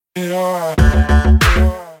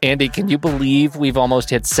Andy, can you believe we've almost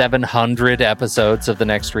hit 700 episodes of The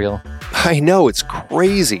Next Reel? I know, it's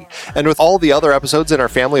crazy. And with all the other episodes in our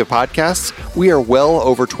family of podcasts, we are well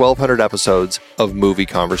over 1,200 episodes of movie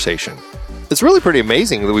conversation. It's really pretty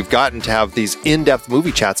amazing that we've gotten to have these in-depth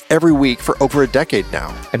movie chats every week for over a decade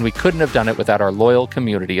now. And we couldn't have done it without our loyal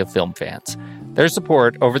community of film fans. Their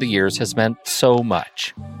support over the years has meant so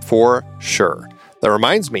much. For sure. That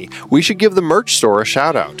reminds me, we should give the merch store a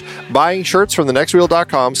shout out. Buying shirts from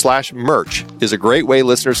thenextreel.com/merch is a great way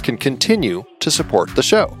listeners can continue to support the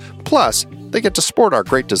show. Plus, they get to sport our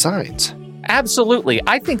great designs. Absolutely.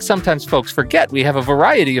 I think sometimes folks forget we have a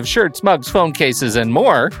variety of shirts, mugs, phone cases, and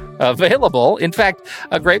more available. In fact,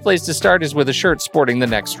 a great place to start is with a shirt sporting the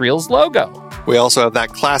Next Reel's logo. We also have that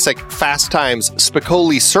classic Fast Times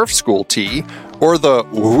Spicoli Surf School tee, or the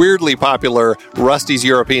weirdly popular Rusty's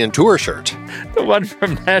European Tour shirt. The one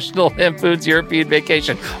from National Lampoon's European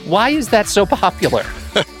Vacation. Why is that so popular?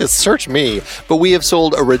 Search me, but we have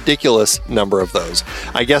sold a ridiculous number of those.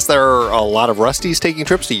 I guess there are a lot of Rustys taking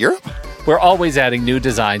trips to Europe? We're always adding new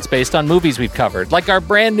designs based on movies we've covered, like our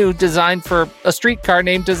brand new design for a streetcar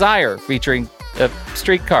named Desire, featuring a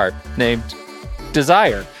streetcar named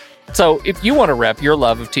Desire. So if you want to rep your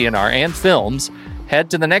love of TNR and films, head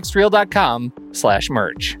to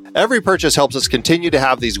thenextreel.com/merch. Every purchase helps us continue to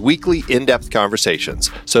have these weekly in-depth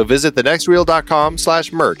conversations. So visit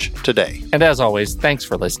thenextreel.com/merch today. And as always, thanks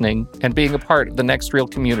for listening and being a part of the Next Reel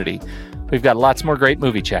community. We've got lots more great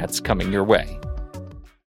movie chats coming your way.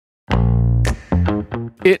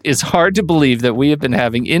 It is hard to believe that we have been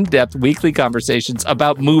having in-depth weekly conversations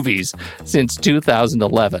about movies since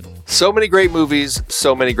 2011. So many great movies,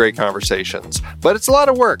 so many great conversations. But it's a lot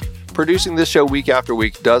of work. Producing this show week after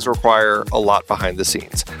week does require a lot behind the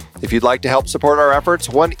scenes. If you'd like to help support our efforts,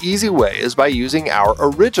 one easy way is by using our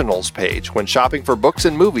Originals page when shopping for books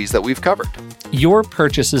and movies that we've covered. Your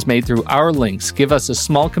purchases made through our links give us a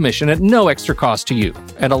small commission at no extra cost to you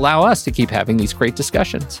and allow us to keep having these great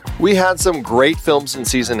discussions. We had some great films in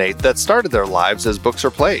Season 8 that started their lives as books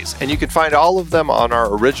or plays, and you can find all of them on our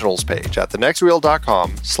Originals page at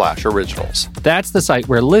thenextreel.com/originals. That's the site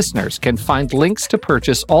where listeners can find links to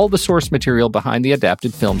purchase all the source material behind the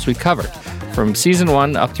adapted films we covered, from Season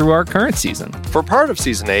 1 up through our current season. For part of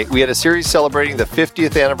Season 8, we had a series celebrating the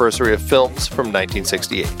 50th anniversary of films from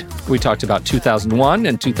 1968. We talked about 2001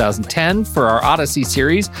 and 2010 for our Odyssey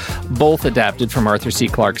series, both adapted from Arthur C.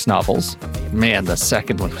 Clarke's novels. Man, the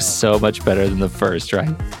second one was so much better than the first,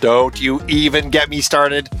 right? Don't you even get me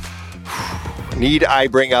started. Need I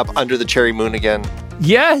bring up Under the Cherry Moon again?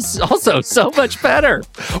 Yes, also so much better.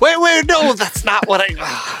 Wait, no, that's not what I...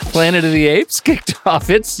 Planet of the Apes kicked off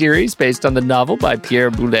its series based on the novel by Pierre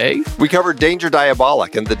Boulet. We covered Danger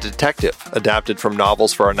Diabolic and The Detective, adapted from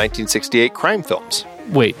novels for our 1968 crime films.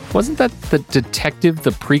 Wait, wasn't that The Detective, the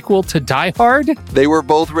prequel to Die Hard? They were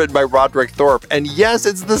both written by Roderick Thorpe, and yes,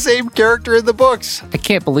 it's the same character in the books. I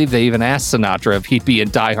can't believe they even asked Sinatra if he'd be in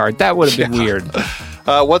Die Hard. That would have been weird.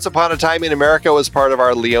 Once Upon a Time in America was part of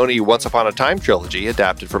our Leone Once Upon a Time trilogy,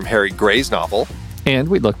 adapted from Harry Gray's novel. And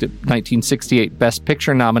we looked at 1968 Best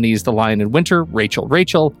Picture nominees The Lion in Winter, Rachel,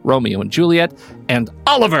 Romeo and Juliet, and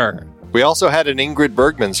Oliver! We also had an Ingrid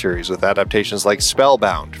Bergman series with adaptations like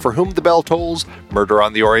Spellbound, For Whom the Bell Tolls, Murder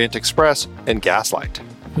on the Orient Express, and Gaslight.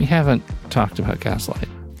 We haven't talked about Gaslight.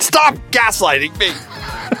 Stop gaslighting me!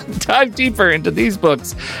 Dive deeper into these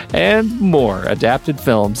books and more adapted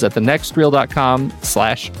films at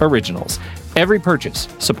thenextreel.com/originals. Every purchase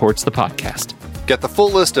supports the podcast. Get the full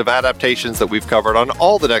list of adaptations that we've covered on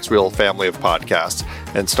all the Next Reel family of podcasts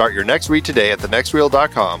and start your next read today at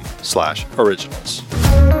thenextreel.com/originals.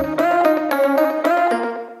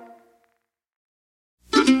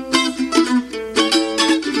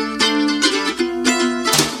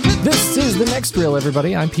 This is The Next Reel,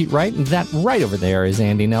 everybody. I'm Pete Wright, and that right over there is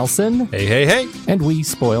Andy Nelson. Hey. And we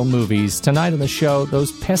spoil movies. Tonight on the show,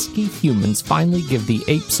 those pesky humans finally give the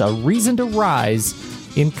apes a reason to rise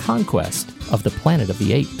in Conquest of the Planet of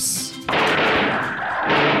the Apes.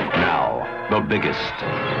 Now, the biggest,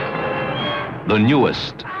 the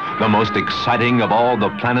newest, the most exciting of all the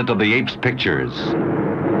Planet of the Apes pictures.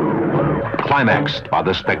 Climaxed by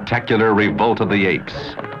the spectacular revolt of the apes.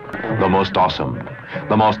 The most awesome,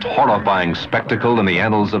 the most horrifying spectacle in the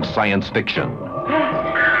annals of science fiction.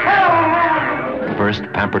 First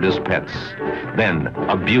pampered as pets, then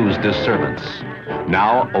abused as servants,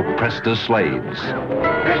 now oppressed as slaves.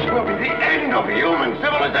 This will be the end of human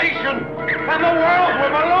civilization, and the world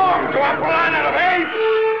will belong to a planet of apes!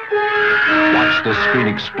 Watch the screen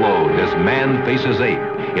explode as man faces ape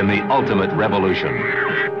in the ultimate revolution.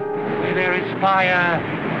 Where there is fire,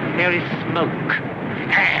 there is smoke.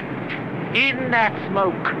 And In that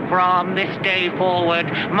smoke, from this day forward,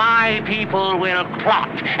 my people will plot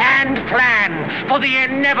and plan for the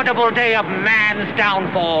inevitable day of man's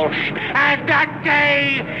downfall. And that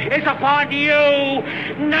day is upon you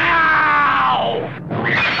now!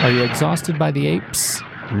 Are you exhausted by the apes?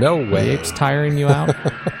 No Are way. the apes tiring you out?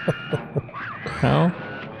 No?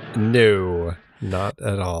 No, not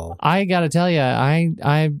at all. I got to tell you,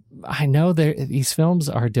 I know these films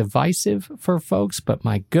are divisive for folks, but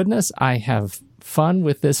my goodness, I have fun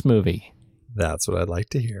with this movie. That's what I'd like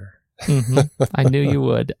to hear. Mm-hmm. I knew you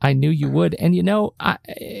would. I knew you would. And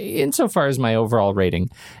insofar as my overall rating,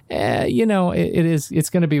 it's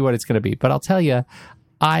going to be what it's going to be. But I'll tell you,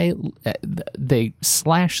 they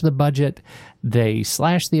slash the budget, they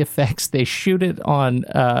slash the effects, they shoot it on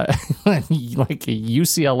like a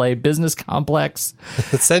UCLA business complex.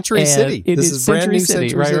 Century City. This is Century brand new City,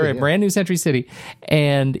 Century City. right, brand new Century City.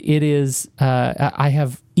 And it is, I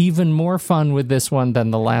have even more fun with this one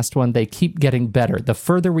than the last one. They keep getting better. The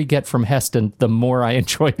further we get from Heston, the more I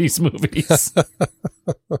enjoy these movies.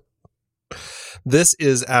 This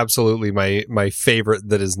is absolutely my favorite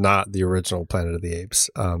that is not the original Planet of the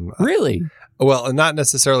Apes. Really? Well, and not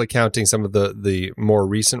necessarily counting some of the more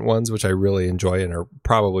recent ones, which I really enjoy and are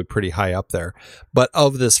probably pretty high up there. But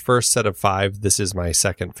of this first set of 5, this is my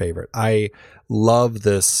second favorite. I love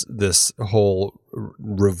this whole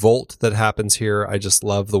revolt that happens here. I just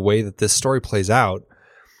love the way that this story plays out.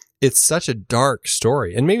 It's such a dark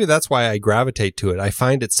story, and maybe that's why I gravitate to it. I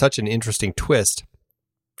find it such an interesting twist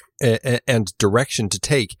and direction to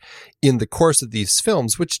take in the course of these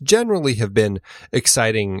films, which generally have been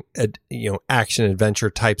exciting, action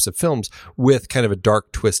adventure types of films with kind of a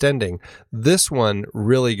dark twist ending. This one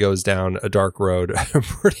really goes down a dark road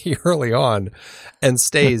pretty early on and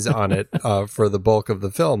stays on it for the bulk of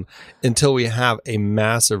the film until we have a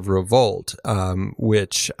massive revolt,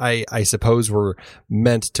 which I suppose we're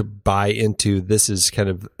meant to buy into. This is kind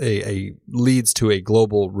of a leads to a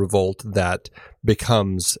global revolt that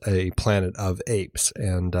becomes a Planet of Apes.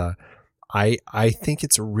 And I think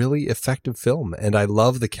it's a really effective film, and I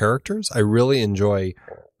love the characters. I really enjoy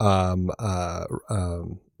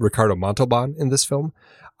Ricardo Montalban in this film.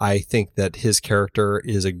 I think that his character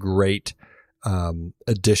is a great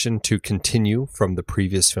addition to continue from the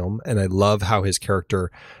previous film, and I love how his character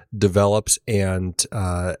develops and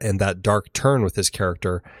that dark turn with his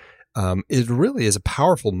character. It really is a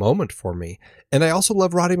powerful moment for me. And I also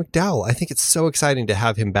love Roddy McDowall. I think it's so exciting to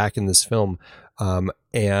have him back in this film,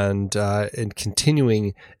 and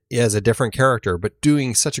continuing as a different character, but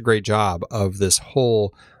doing such a great job of this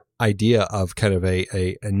whole idea of kind of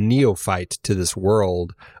a neophyte to this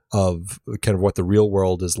world of kind of what the real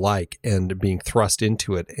world is like and being thrust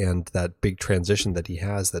into it, and that big transition that he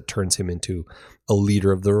has that turns him into a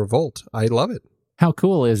leader of the revolt. I love it. How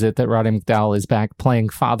cool is it that Roddy McDowall is back playing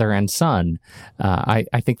father and son? I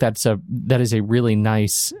think that is a really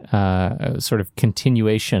nice sort of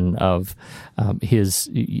continuation of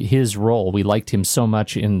his role. We liked him so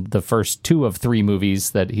much in the first 2 of 3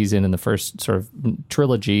 movies that he's in the first sort of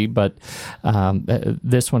trilogy, but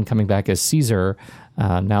this one coming back as Caesar,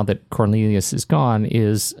 now that Cornelius is gone,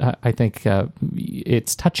 is I think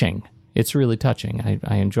it's touching. It's really touching.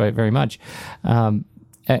 I enjoy it very much.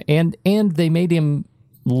 And they made him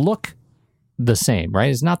look the same,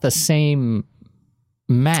 right? It's not the same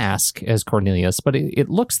mask as Cornelius, but it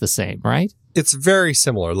looks the same, right? It's very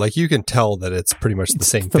similar. Like, you can tell that it's pretty much the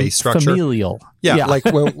same face structure. Familial. Yeah. Like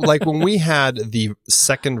when we had the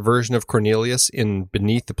second version of Cornelius in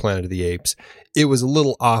Beneath the Planet of the Apes, it was a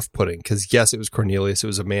little off-putting because yes, it was Cornelius. It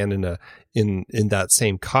was a man in that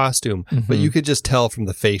same costume, but you could just tell from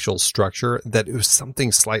the facial structure that it was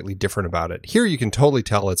something slightly different about it. Here, you can totally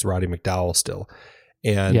tell it's Roddy McDowall still.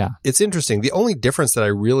 And it's interesting. The only difference that I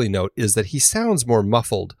really note is that he sounds more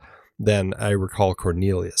muffled than I recall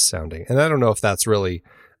Cornelius sounding. And I don't know if that's really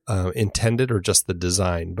intended or just the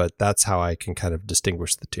design, but that's how I can kind of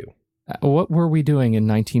distinguish the two. What were we doing in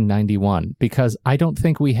 1991? Because I don't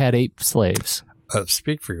think we had ape slaves.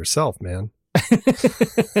 Speak for yourself, man.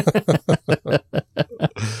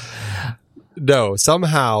 No,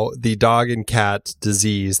 somehow the dog and cat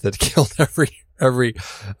disease that killed every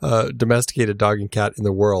domesticated dog and cat in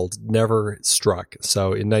the world never struck.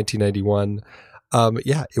 So in 1991,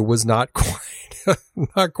 it was not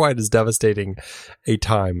quite as devastating a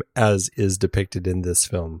time as is depicted in this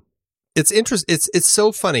film. It's interesting. It's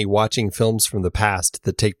so funny watching films from the past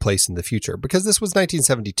that take place in the future, because this was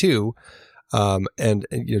 1972, and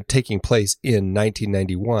taking place in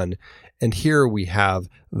 1991, and here we have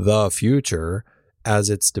the future as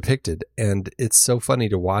it's depicted, and it's so funny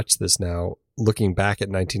to watch this now, looking back at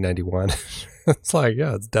 1991, it's like,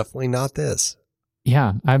 yeah, it's definitely not this.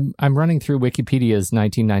 Yeah, I'm running through Wikipedia's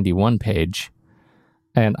 1991 page,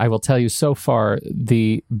 and I will tell you so far,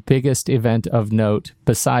 the biggest event of note,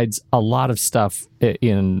 besides a lot of stuff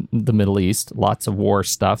in the Middle East, lots of war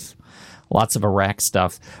stuff, lots of Iraq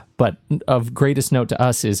stuff, but of greatest note to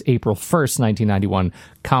us is April 1st, 1991,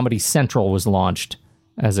 Comedy Central was launched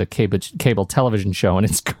as a cable television show in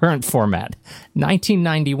its current format.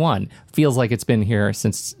 1991 feels like it's been here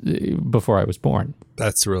since before I was born.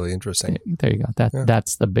 That's really interesting. There you go.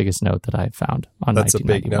 That's the biggest note that I found on 1991. That's a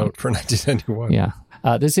big note for 1991. Yeah.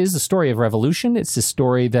 This is a story of revolution. It's a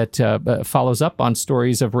story that follows up on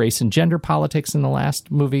stories of race and gender politics in the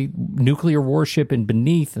last movie, nuclear warship in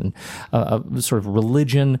Beneath, and sort of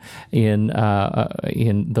religion in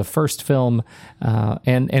the first film.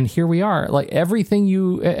 And here we are. Like everything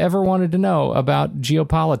you ever wanted to know about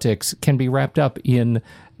geopolitics can be wrapped up in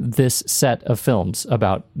this set of films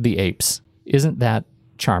about the apes. Isn't that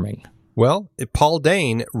charming? Well, Paul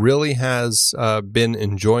Dane really has been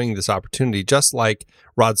enjoying this opportunity, just like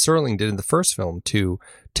Rod Serling did in the first film, to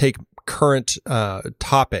take current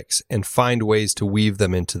topics and find ways to weave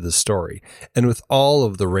them into the story. And with all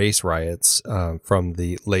of the race riots from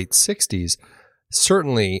the late 60s,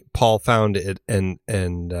 certainly Paul found it an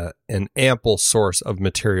ample source of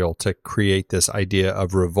material to create this idea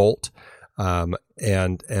of revolt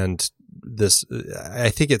and this, I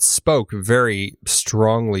think it spoke very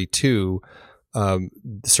strongly to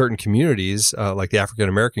certain communities, like the African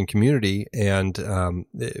American community, and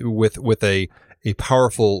with a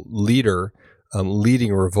powerful leader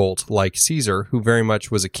leading a revolt like Caesar, who very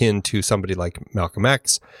much was akin to somebody like Malcolm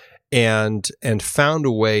X, and found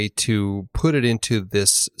a way to put it into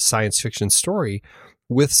this science fiction story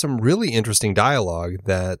with some really interesting dialogue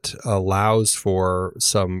that allows for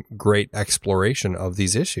some great exploration of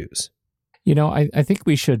these issues. You know, I think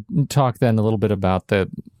we should talk then a little bit about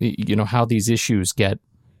how these issues get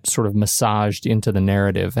sort of massaged into the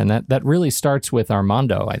narrative, and that really starts with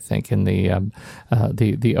Armando. I think in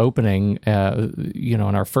the opening, and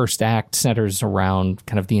our first act centers around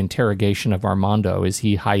kind of the interrogation of Armando. Is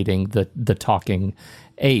he hiding the talking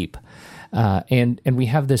ape? And we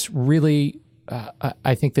have this really.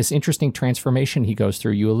 I think this interesting transformation he goes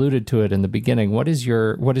through. You alluded to it in the beginning. What is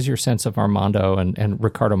your sense of Armando and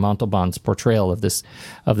Ricardo Montalban's portrayal of this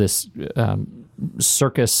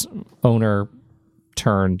circus owner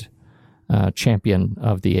turned champion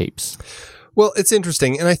of the apes? Well, it's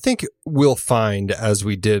interesting, and I think we'll find, as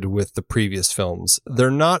we did with the previous films, they're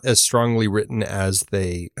not as strongly written as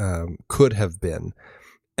they could have been.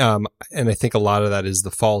 And I think a lot of that is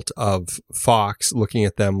the fault of Fox looking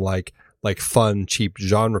at them like fun, cheap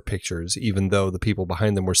genre pictures, even though the people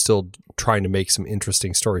behind them were still trying to make some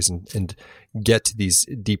interesting stories and get to these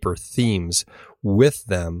deeper themes with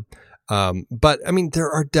them. But I mean,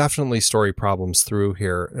 there are definitely story problems through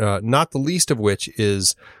here, not the least of which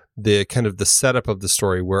is the kind of the setup of the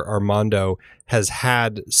story where Armando has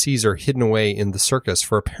had Caesar hidden away in the circus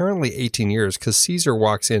for apparently 18 years, because Caesar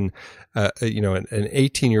walks in, an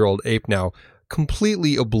 18-year-old ape now,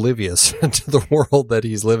 completely oblivious to the world that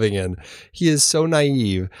he's living in. He is so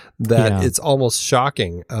naive that it's almost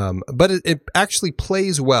shocking. But it actually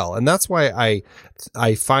plays well. And that's why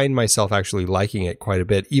I find myself actually liking it quite a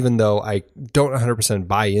bit, even though I don't 100%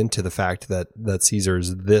 buy into the fact that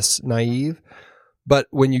Caesar's this naive. But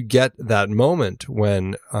when you get that moment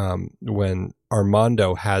when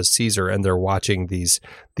Armando has Caesar and they're watching these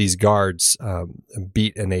guards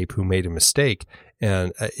beat an ape who made a mistake,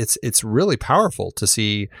 and it's really powerful to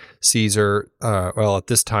see Caesar, at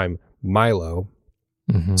this time Milo,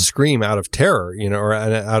 scream out of terror, or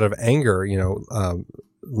out of anger,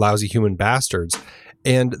 lousy human bastards.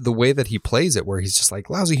 And the way that he plays it, where he's just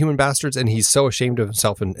like, lousy human bastards, and he's so ashamed of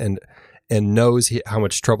himself and knows how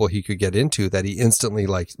much trouble he could get into that he instantly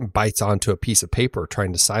bites onto a piece of paper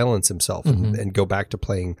trying to silence himself and go back to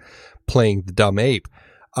playing the dumb ape.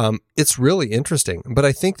 It's really interesting, but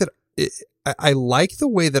I think that I like the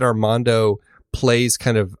way that Armando plays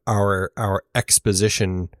kind of our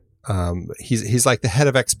exposition. He's like the head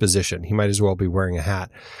of exposition. He might as well be wearing a hat.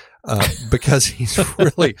 Because he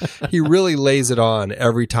really lays it on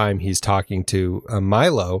every time he's talking to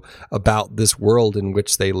Milo about this world in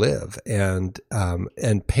which they live, and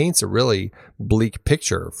paints a really bleak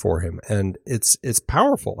picture for him. And it's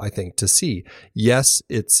powerful, I think, to see. Yes,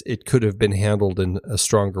 it could have been handled in a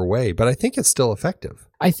stronger way, but I think it's still effective.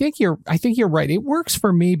 I think you're right. It works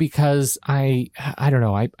for me because I don't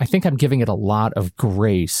know. I think I'm giving it a lot of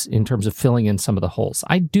grace in terms of filling in some of the holes.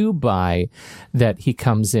 I do buy that he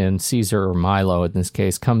comes in, Caesar or Milo in this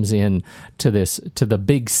case, comes in to the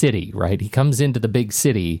big city, right? He comes into the big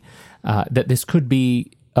city, that this could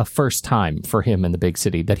be a first time for him in the big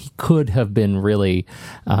city, that he could have been really,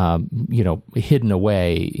 hidden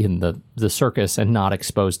away in the circus and not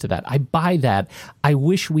exposed to that. I buy that. I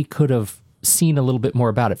wish we could have seen a little bit more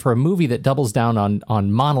about it. For a movie that doubles down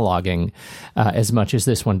on monologuing as much as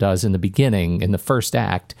this one does in the beginning, in the first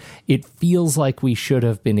act, it feels like we should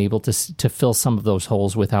have been able to fill some of those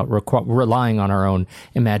holes without relying on our own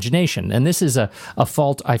imagination. And this is a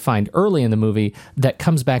fault I find early in the movie that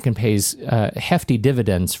comes back and pays hefty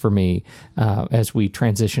dividends for me as we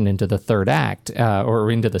transition into the third act or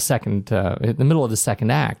into the second, in the middle of the second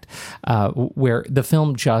act, where the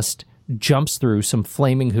film just jumps through some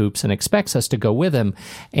flaming hoops and expects us to go with him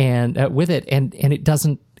and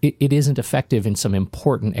it isn't effective in some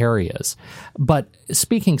important areas. But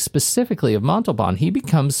speaking specifically of Montalban, he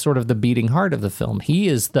becomes sort of the beating heart of the film. He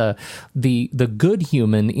is the good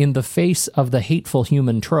human in the face of the hateful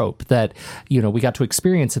human trope that, we got to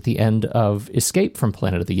experience at the end of Escape from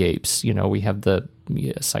Planet of the Apes. We have the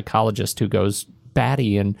psychologist who goes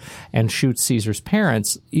batty and shoots Caesar's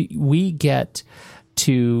parents. We get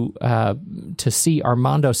to see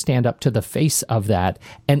Armando stand up to the face of that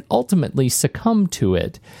and ultimately succumb to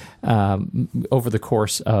it over the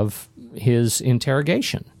course of his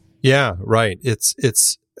interrogation. Yeah, right.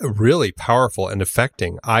 It's really powerful and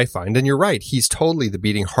affecting, I find. And you're right. He's totally the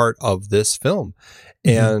beating heart of this film.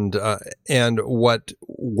 Mm-hmm. And what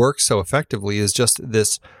works so effectively is just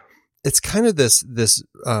this. It's kind of this.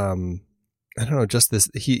 I don't know, just this,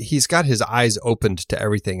 he's got his eyes opened to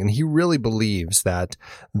everything, and he really believes that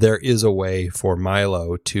there is a way for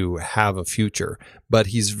Milo to have a future, but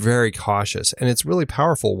he's very cautious. And it's really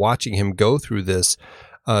powerful watching him go through this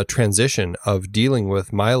transition of dealing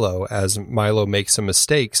with Milo as Milo makes some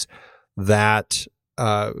mistakes that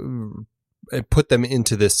put them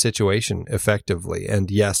into this situation effectively.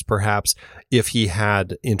 And yes, perhaps if he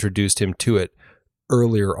had introduced him to it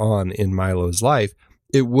earlier on in Milo's life,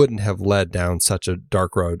 it wouldn't have led down such a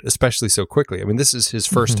dark road, especially so quickly. I mean, this is his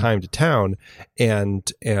first time to town,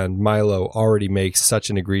 and Milo already makes such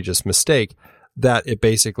an egregious mistake that it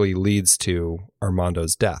basically leads to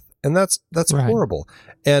Armando's death. And that's right. Horrible.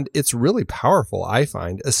 And it's really powerful, I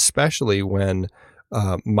find, especially when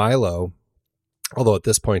Milo, although at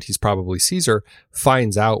this point he's probably Caesar,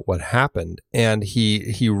 finds out what happened, and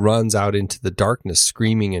he runs out into the darkness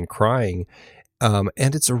screaming and crying.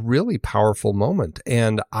 And it's a really powerful moment.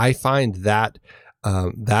 And I find that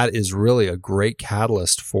that is really a great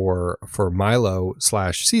catalyst for Milo /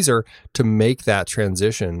 Caesar to make that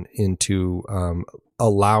transition into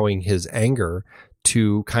allowing his anger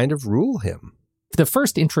to kind of rule him. The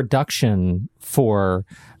first introduction for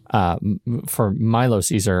Milo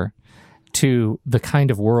Caesar to the kind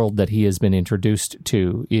of world that he has been introduced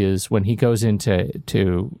to is when he goes into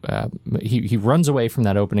he runs away from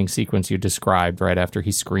that opening sequence you described right after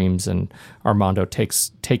he screams and Armando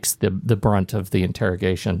takes the brunt of the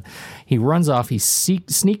interrogation. He runs off, he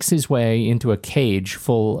sneaks his way into a cage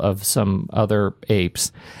full of some other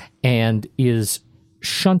apes and is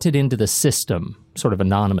shunted into the system sort of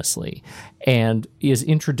anonymously and is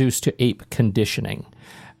introduced to ape conditioning,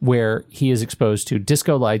 where he is exposed to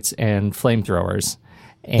disco lights and flamethrowers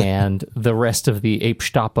and the rest of the ape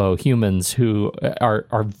Gestapo humans who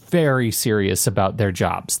are very serious about their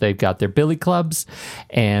jobs. They've got their billy clubs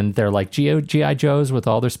and they're like G.I. Joes with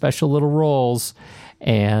all their special little roles,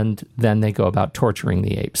 and then they go about torturing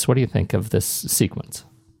the apes. What do you think of this sequence?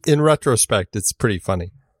 In retrospect, it's pretty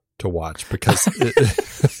funny to watch because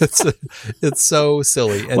it's so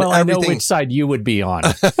silly. And well, I know which side you would be on.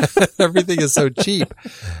 Everything is so cheap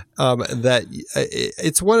that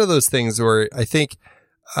it's one of those things where I think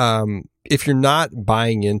if you're not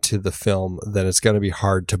buying into the film, then it's going to be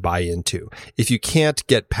hard to buy into. If you can't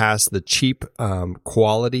get past the cheap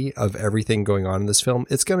quality of everything going on in this film,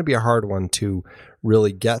 it's going to be a hard one to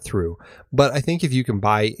really get through. But I think if you can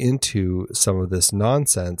buy into some of this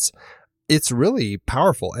nonsense, it's really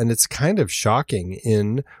powerful, and it's kind of shocking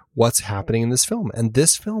in what's happening in this film. And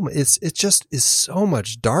this film is so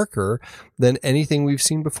much darker than anything we've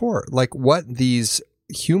seen before. Like what these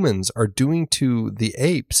humans are doing to the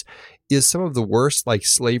apes is some of the worst like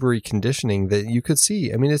slavery conditioning that you could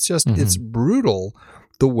see. I mean, it's just it's brutal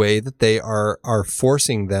the way that they are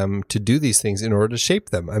forcing them to do these things in order to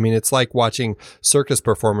shape them. I mean, it's like watching circus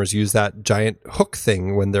performers use that giant hook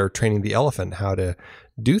thing when they're training the elephant how to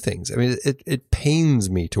do things. I mean, it pains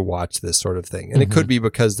me to watch this sort of thing. And it could be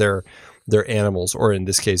because they're animals, or in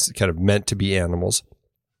this case, kind of meant to be animals.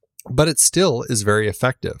 But it still is very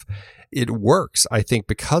effective. It works, I think,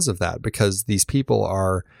 because of that, because these people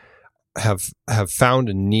have found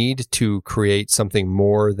a need to create something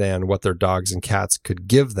more than what their dogs and cats could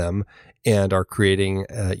give them, and are creating,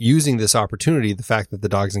 using this opportunity, the fact that the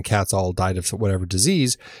dogs and cats all died of whatever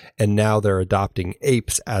disease, and now they're adopting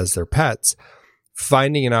apes as their pets,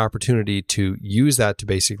 finding an opportunity to use that to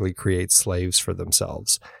basically create slaves for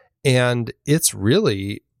themselves. And it's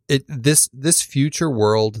really... This future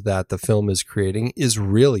world that the film is creating is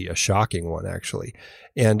really a shocking one, actually.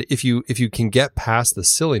 And if you can get past the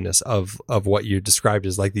silliness of what you described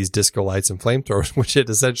as like these disco lights and flamethrowers, which it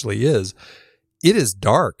essentially is, it is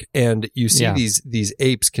dark. And you see these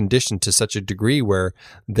apes conditioned to such a degree where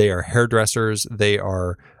they are hairdressers, they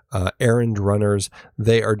are errand runners,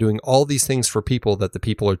 they are doing all these things for people that the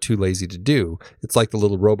people are too lazy to do. It's like the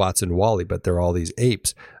little robots in WALL-E, but they're all these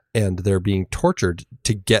apes. And they're being tortured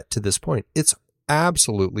to get to this point. It's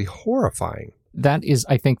absolutely horrifying. That is,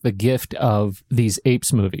 I think, the gift of these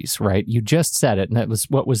Apes movies, right? You just said it, and that was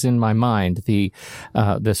what was in my mind, the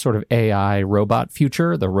sort of AI robot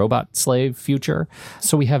future, the robot slave future.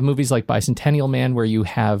 So we have movies like Bicentennial Man, where you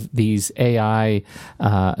have these AI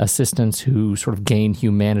assistants who sort of gain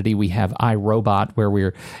humanity. We have iRobot, where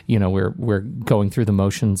we're going through the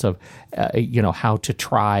motions of how to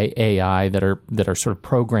try AI that are sort of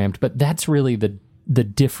programmed. But that's really the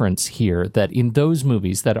difference here, that in those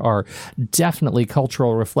movies that are definitely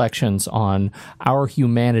cultural reflections on our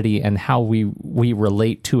humanity and how we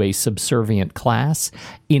relate to a subservient class,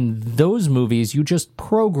 in those movies you just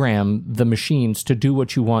program the machines to do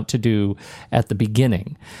what you want to do at the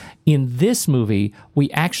beginning. In this movie, we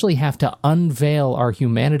actually have to unveil our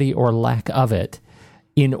humanity or lack of it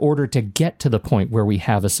in order to get to the point where we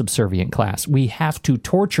have a subservient class. We have to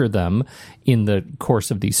torture them in the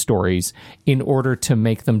course of these stories in order to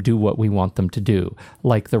make them do what we want them to do,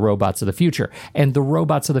 like the robots of the future. And the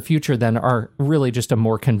robots of the future then are really just a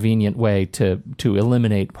more convenient way to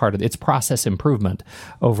eliminate part of its process improvement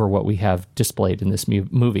over what we have displayed in this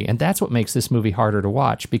movie. And that's what makes this movie harder to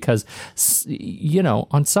watch, because,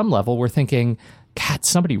 on some level we're thinking, God,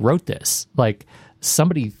 somebody wrote this. Like,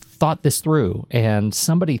 somebody thought this through, and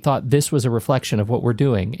somebody thought this was a reflection of what we're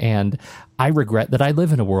doing. And I regret that I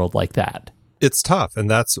live in a world like that. It's tough. And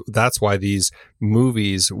that's why these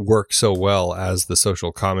movies work so well as the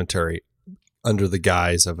social commentary under the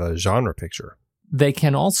guise of a genre picture. They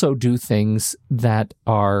can also do things that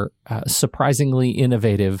are surprisingly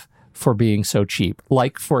innovative for being so cheap.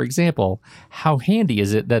 Like, for example, how handy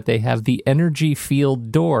is it that they have the energy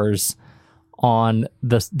field doors on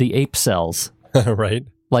the ape cells? Right.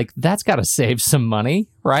 Like, that's got to save some money,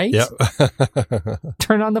 right? Yep.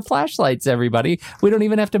 Turn on the flashlights, everybody. We don't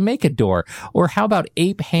even have to make a door. Or how about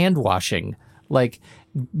ape hand washing? Like,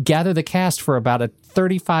 gather the cast for about a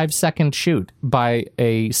 35-second shoot by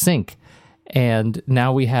a sink. And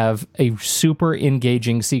now we have a super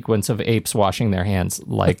engaging sequence of apes washing their hands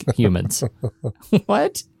like humans.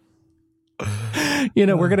 What?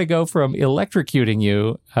 We're going to go from electrocuting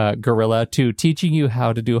you, gorilla, to teaching you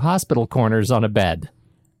how to do hospital corners on a bed.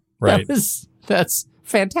 Right. That's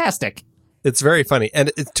fantastic. It's very funny.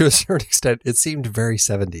 And to a certain extent, it seemed very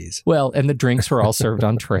 70s. Well, and the drinks were all served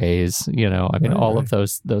on trays, all of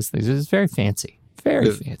those things. It was very fancy.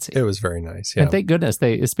 Very fancy. It was very nice. Yeah. And thank goodness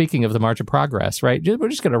speaking of the March of Progress, right? We're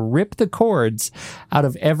just going to rip the cords out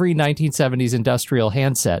of every 1970s industrial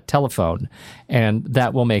handset telephone, and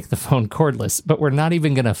that will make the phone cordless. But we're not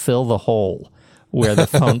even going to fill the hole where the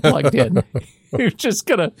phone plugged in. You're just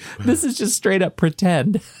this is just straight up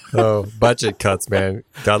pretend. Oh, budget cuts, man.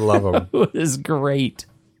 Gotta love them. It is great.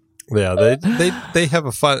 Yeah, they have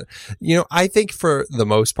a fun, I think for the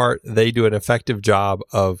most part, they do an effective job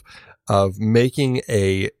of making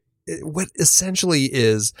what essentially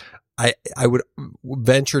is, I would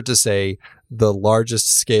venture to say, the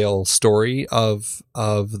largest scale story of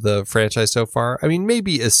the franchise so far. I mean,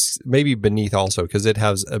 maybe beneath also, because it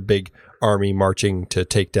has a big army marching to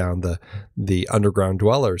take down the underground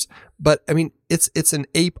dwellers. But I mean, it's an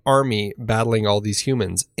ape army battling all these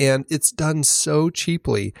humans, and it's done so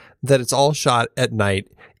cheaply that it's all shot at night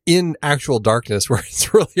in actual darkness, where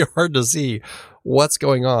it's really hard to see what's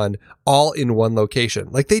going on, all in one location.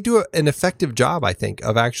 Like, they do an effective job, I think,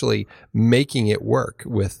 of actually making it work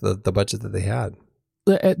with the budget that they had.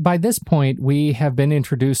 By this point, we have been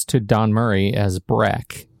introduced to Don Murray as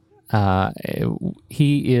Breck.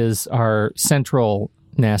 He is our central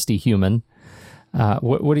nasty human.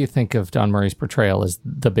 What do you think of Don Murray's portrayal as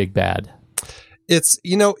the big bad? It's,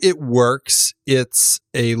 it works. It's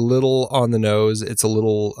a little on the nose. It's a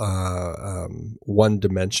little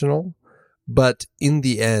one-dimensional. But in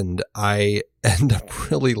the end, I end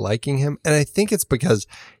up really liking him. And I think it's because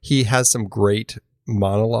he has some great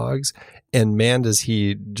monologues. And man, does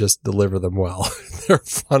he just deliver them well. They're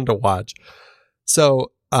fun to watch.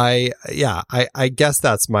 So I guess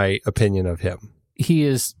that's my opinion of him. He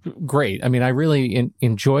is great. I mean, I really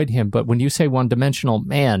enjoyed him. But when you say one-dimensional,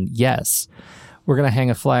 man, yes. We're going to hang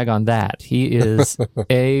a flag on that. He is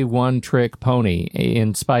a one-trick pony,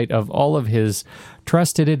 in spite of all of his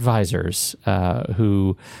trusted advisors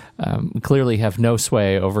who clearly have no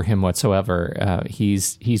sway over him whatsoever.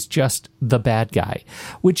 He's just the bad guy,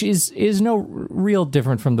 which is no real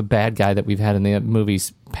different from the bad guy that we've had in the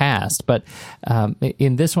movies past. But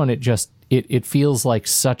in this one, it feels like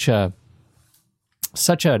such an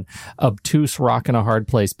obtuse rock in a hard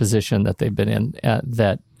place position that they've been in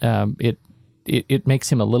that it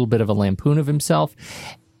makes him a little bit of a lampoon of himself.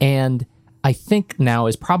 And I think now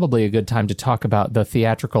is probably a good time to talk about the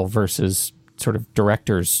theatrical versus sort of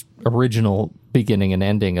director's original beginning and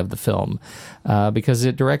ending of the film, because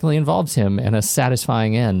it directly involves him and a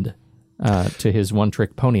satisfying end to his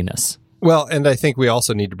one-trick poniness. Well, and I think we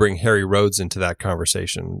also need to bring Harry Rhodes into that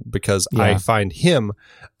conversation, because I find him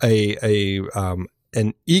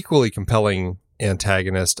an equally compelling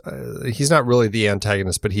antagonist. He's not really the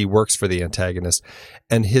antagonist, but he works for the antagonist.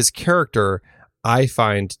 And his character, I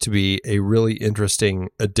find to be a really interesting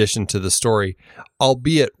addition to the story,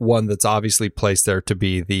 albeit one that's obviously placed there to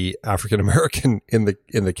be the African American in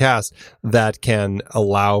the cast that can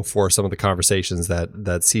allow for some of the conversations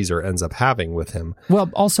that Caesar ends up having with him. Well,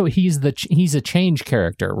 also he's a change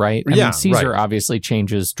character, right? I mean, Caesar obviously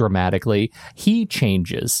changes dramatically. He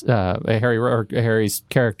changes. Harry's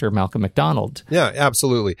character, Malcolm McDonald. Yeah,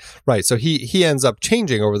 absolutely. Right. So he ends up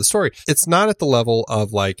changing over the story. It's not at the level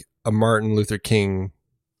of like a Martin Luther King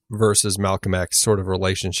versus Malcolm X sort of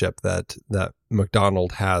relationship that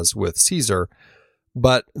McDonald has with Caesar,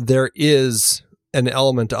 but there is an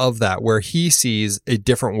element of that where he sees a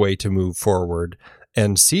different way to move forward,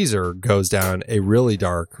 and Caesar goes down a really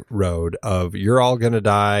dark road of you're all going to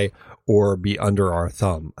die or be under our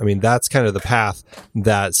thumb. I mean, that's kind of the path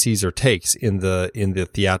that Caesar takes in the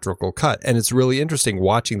theatrical cut, and it's really interesting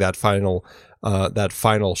watching that final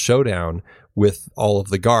showdown with all of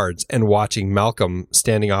the guards and watching Malcolm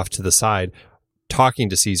standing off to the side, talking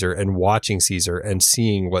to Caesar and watching Caesar and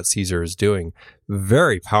seeing what Caesar is doing.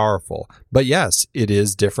 Very powerful. But yes, it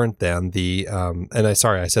is different than the, I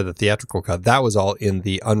said the theatrical cut. That was all in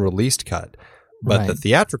the unreleased cut. But the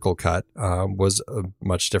theatrical cut was a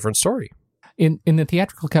much different story. In the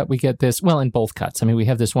theatrical cut, we get this, well, in both cuts. I mean, we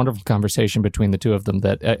have this wonderful conversation between the two of them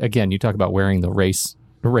that, again, you talk about wearing the race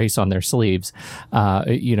on their sleeves.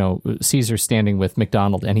 Caesar's standing with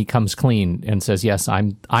McDonald and he comes clean and says, yes,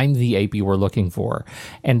 I'm the ape you were looking for.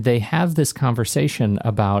 And they have this conversation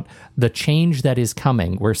about the change that is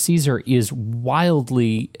coming, where Caesar is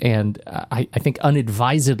wildly and I think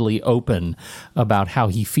unadvisedly open about how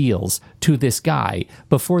he feels to this guy.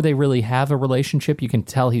 Before they really have a relationship, you can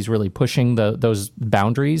tell he's really pushing those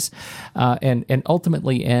boundaries, and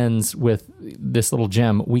ultimately ends with this little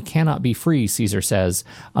gem. We cannot be free, Caesar says,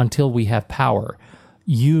 until we have power.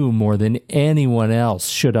 You, more than anyone else,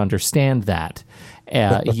 should understand that.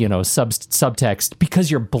 Subtext,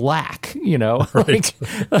 because you're black, right.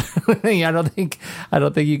 I don't think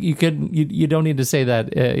you don't need to say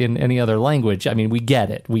that in any other language. I mean, we get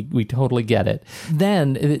it. We totally get it.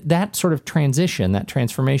 Then that sort of transition, that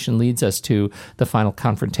transformation leads us to the final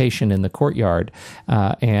confrontation in the courtyard.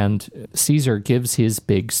 And Caesar gives his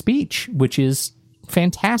big speech, which is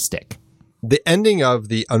fantastic. The ending of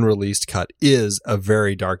the unreleased cut is a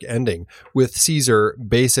very dark ending, with Caesar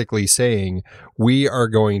basically saying, we are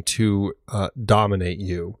going to dominate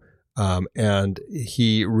you. And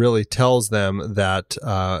he really tells them that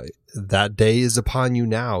that day is upon you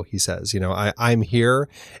now, he says. I'm here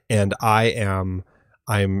and I'm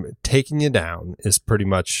taking you down, is pretty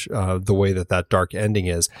much the way that dark ending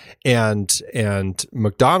is. And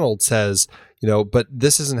McDonald says, but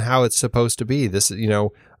this isn't how it's supposed to be. This,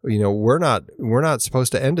 we're not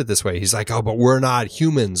supposed to end it this way. He's like, oh, but we're not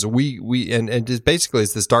humans. And it basically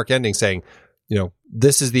is this dark ending saying,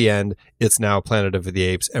 this is the end. It's now Planet of the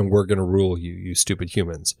Apes, and we're going to rule you, you stupid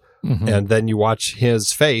humans. Mm-hmm. And then you watch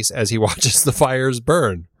his face as he watches the fires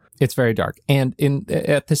burn. It's very dark. And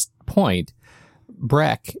at this point,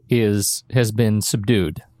 Breck has been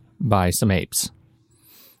subdued by some apes,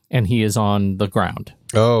 and he is on the ground.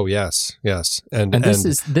 Oh, yes. And this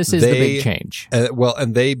is the big change.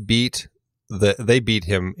 And they beat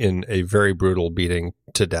him in a very brutal beating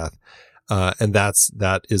to death. And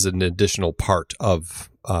that is an additional part of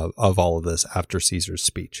all of this after Caesar's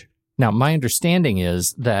speech. Now, my understanding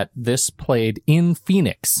is that this played in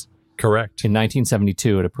Phoenix. Correct. In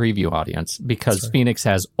 1972 at a preview audience, because Phoenix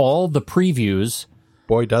has all the previews.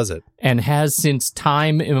 Boy, does it. And has since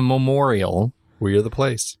time immemorial. We are the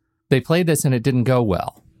place. They played this and it didn't go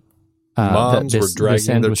well. Moms were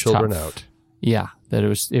dragging their children out. Yeah, that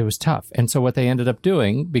it was tough. And so what they ended up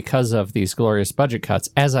doing, because of these glorious budget cuts,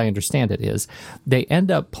 as I understand it, is they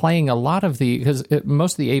end up playing a lot of because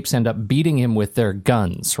most of the apes end up beating him with their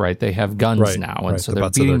guns, right? They have guns now, and so they're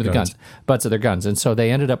beating him with the butts of their guns. And so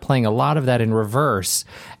they ended up playing a lot of that in reverse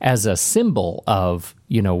as a symbol of,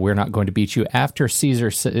 we're not going to beat you. After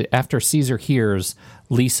Caesar hears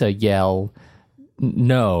Lisa yell,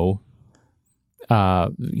 no,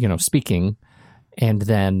 speaking, and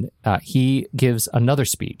then he gives another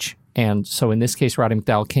speech. And so in this case, Roddy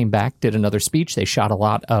McDowall came back, did another speech. They shot a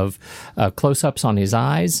lot of close-ups on his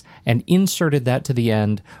eyes and inserted that to the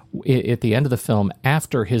end, at the end of the film,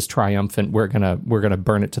 after his triumphant, we're gonna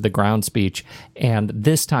burn it to the ground speech. And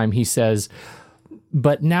this time he says,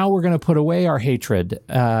 but now we're going to put away our hatred,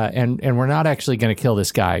 and we're not actually going to kill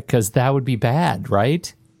this guy, because that would be bad,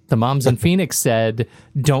 right? The moms in Phoenix said,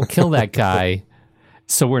 don't kill that guy,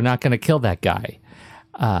 so we're not going to kill that guy.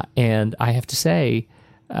 And I have to say,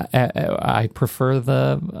 I prefer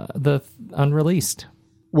the unreleased.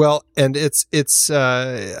 Well, and it's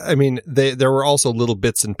I mean, there were also little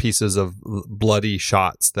bits and pieces of bloody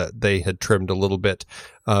shots that they had trimmed a little bit,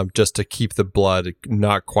 just to keep the blood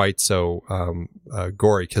not quite so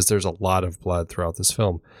gory, because there's a lot of blood throughout this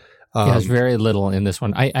film. There's very little in this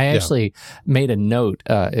one. I actually made a note.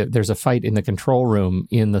 There's a fight in the control room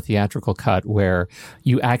in the theatrical cut where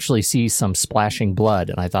you actually see some splashing blood,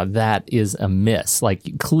 and I thought that is a miss.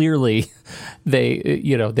 Like, clearly,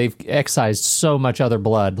 they've excised so much other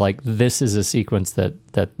blood. Like, this is a sequence that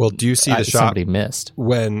well, do you see the shot somebody missed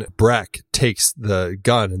when Breck takes the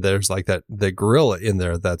gun and there's like the gorilla in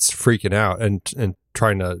there that's freaking out and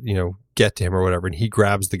trying to get to him or whatever, and he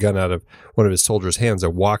grabs the gun out of one of his soldiers' hands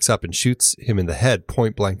and walks up and shoots him in the head,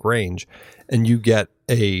 point blank range, and you get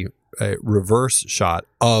a reverse shot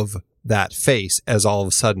of that face as all of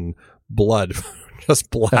a sudden blood just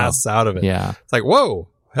blasts out of it. Yeah, it's like, whoa,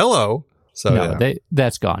 hello. So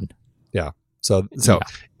that's gone. Yeah. So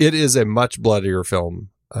it is a much bloodier film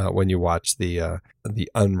when you watch the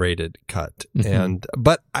unrated cut,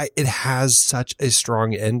 but it has such a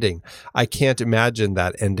strong ending. I can't imagine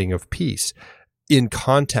that ending of Peace in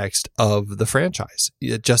context of the franchise.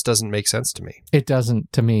 It just doesn't make sense to me. It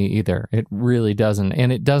doesn't to me either. It really doesn't,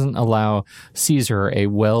 and it doesn't allow Caesar a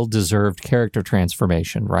well-deserved character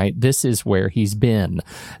transformation. Right? This is where he's been.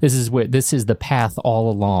 This is the path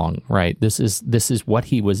all along. Right? This is what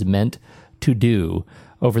he was meant to do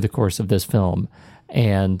over the course of this film.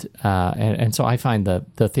 And so I find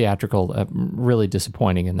the theatrical really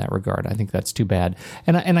disappointing in that regard. I think that's too bad.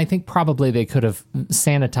 And I think probably they could have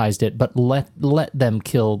sanitized it, but let them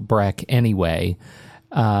kill Breck anyway,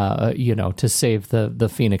 to save the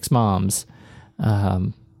Phoenix moms,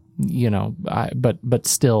 but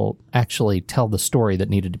still actually tell the story that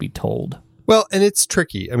needed to be told. Well, and it's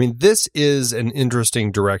tricky. I mean, this is an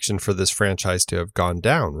interesting direction for this franchise to have gone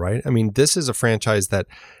down, right? I mean, this is a franchise that,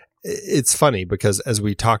 it's funny because as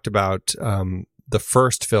we talked about the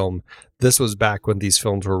first film, this was back when these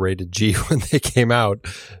films were rated G when they came out,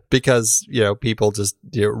 because people just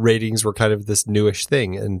ratings were kind of this newish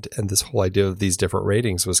thing, and this whole idea of these different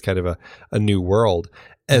ratings was kind of a new world.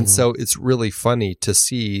 And so it's really funny to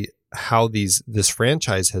see how this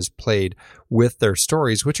franchise has played with their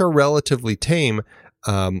stories, which are relatively tame,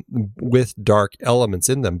 with dark elements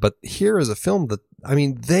in them. But here is a film that, I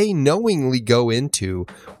mean, they knowingly go into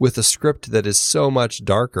with a script that is so much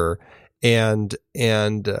darker and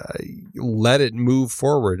let it move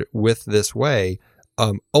forward with this way,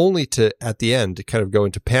 only to, at the end, kind of go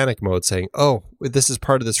into panic mode saying, oh, this is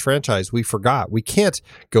part of this franchise. We forgot. We can't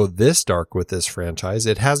go this dark with this franchise.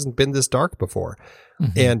 It hasn't been this dark before.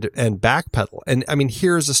 And backpedal. And I mean,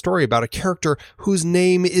 here's a story about a character whose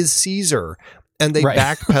name is Caesar. And they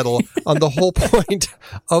backpedal on the whole point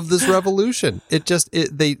of this revolution.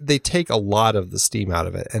 They take a lot of the steam out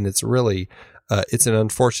of it, and it's really it's an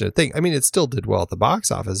unfortunate thing. I mean, it still did well at the box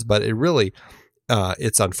office, but it really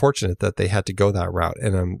it's unfortunate that they had to go that route.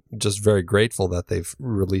 And I'm just very grateful that they've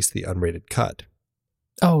released the unrated cut.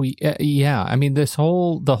 Oh yeah, I mean, the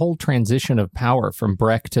whole transition of power from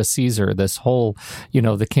Breck to Caesar, this whole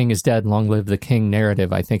the king is dead, long live the king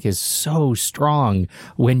narrative, I think is so strong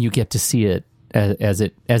when you get to see it as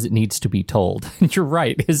it needs to be told. You're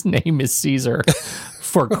right. His name is Caesar,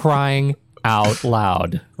 for crying out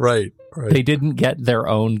loud. Right. They didn't get their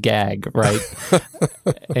own gag, right?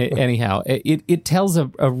 Anyhow, it tells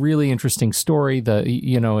a really interesting story.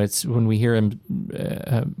 It's when we hear him,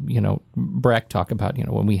 Brecht talk about,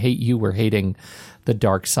 when we hate you, we're hating the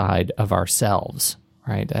dark side of ourselves,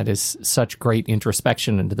 right? That is such great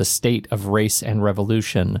introspection into the state of race and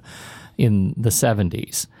revolution in the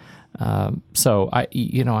 70s. So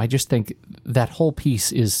I just think that whole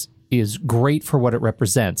piece is great for what it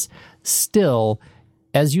represents. Still,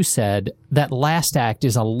 as you said, that last act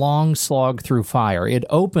is a long slog through fire. It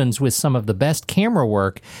opens with some of the best camera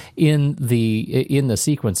work in the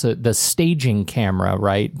sequence, the staging camera,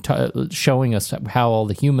 right, showing us how all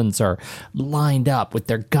the humans are lined up with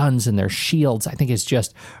their guns and their shields. I think it's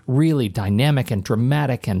just really dynamic and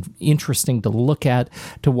dramatic and interesting to look at,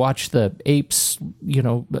 to watch the apes,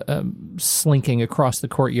 slinking across the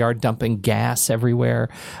courtyard, dumping gas everywhere.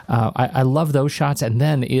 I love those shots, and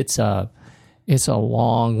then it's a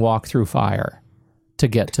long walk through fire to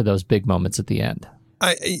get to those big moments at the end.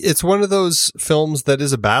 It's one of those films that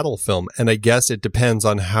is a battle film, and I guess it depends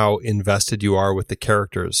on how invested you are with the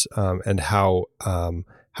characters, and how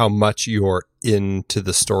much you're into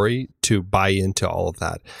the story to buy into all of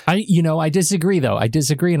that. I disagree, though. I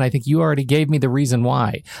disagree, and I think you already gave me the reason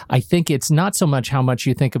why. I think it's not so much how much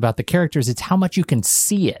you think about the characters, it's how much you can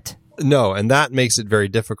see it. No, and that makes it very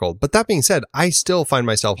difficult. But that being said, I still find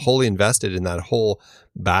myself wholly invested in that whole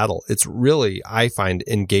battle. It's really, I find,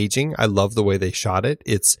 engaging. I love the way they shot it.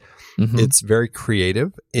 It's very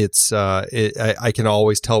creative. I can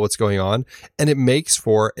always tell what's going on, and it makes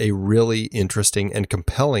for a really interesting and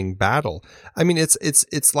compelling battle. I mean,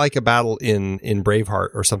 it's like a battle in Braveheart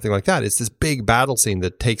or something like that. It's this big battle scene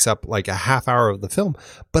that takes up like a half hour of the film,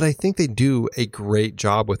 but I think they do a great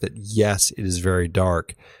job with it. Yes, it is very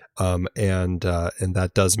dark. And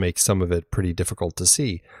that does make some of it pretty difficult to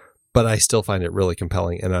see, but I still find it really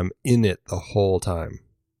compelling, and I'm in it the whole time.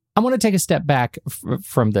 I want to take a step back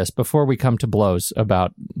from this before we come to blows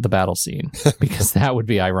about the battle scene, because that would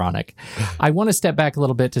be ironic. I want to step back a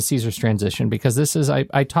little bit to Caesar's transition, because this is,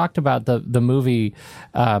 I talked about the movie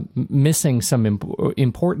missing some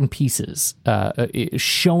important pieces,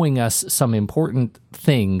 showing us some important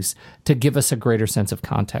things to give us a greater sense of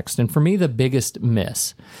context. And for me, the biggest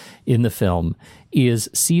miss in the film is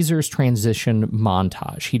Caesar's transition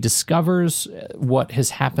montage. He discovers what has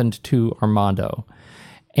happened to Armando,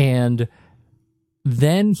 and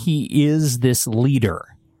then he is this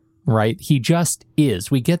leader, right? He just is.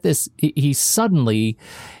 We get this. He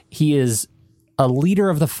is a leader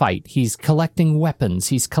of the fight. He's collecting weapons.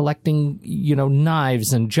 He's collecting,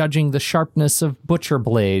 knives and judging the sharpness of butcher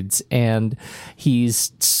blades. And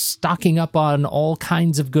he's stocking up on all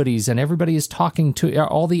kinds of goodies. And everybody is talking to,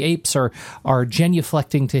 all the apes are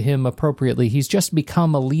genuflecting to him appropriately. He's just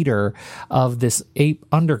become a leader of this ape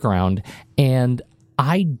underground. And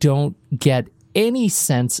I don't get any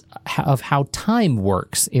sense of how time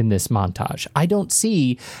works in this montage. I don't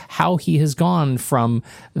see how he has gone from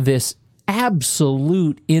this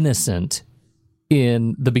absolute innocent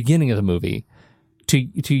in the beginning of the movie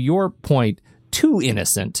to your point, too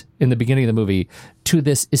innocent in the beginning of the movie, to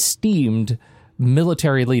this esteemed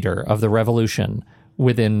military leader of the revolution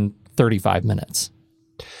within 35 minutes.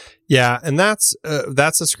 Yeah, and that's a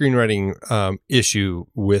screenwriting issue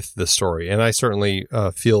with the story, and I certainly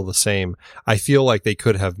feel the same. I feel like they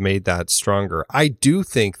could have made that stronger. I do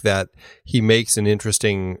think that he makes an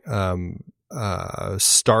interesting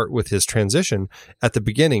start with his transition at the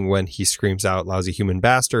beginning when he screams out "lousy human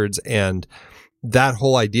bastards," and that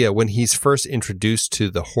whole idea when he's first introduced to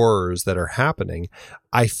the horrors that are happening.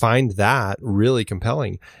 I find that really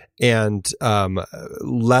compelling, and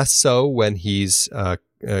less so when he's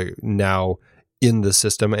now in the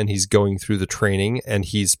system and he's going through the training and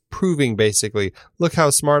he's proving basically, look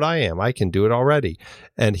how smart I am. I can do it already.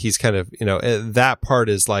 And he's kind of, that part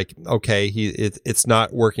is like, okay, it's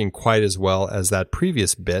not working quite as well as that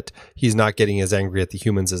previous bit. He's not getting as angry at the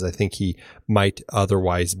humans as I think he might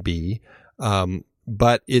otherwise be.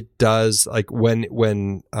 But it does, like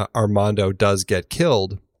when Armando does get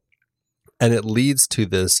killed, and it leads to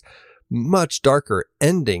this much darker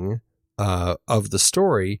ending of the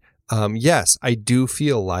story. Yes, I do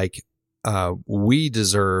feel like we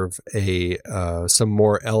deserve some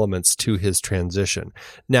more elements to his transition.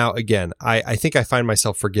 Now, again, I think I find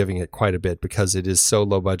myself forgiving it quite a bit because it is so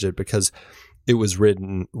low budget, because it was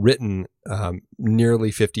written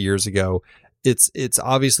nearly 50 years ago. It's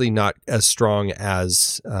obviously not as strong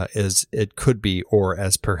as it could be, or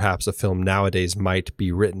as perhaps a film nowadays might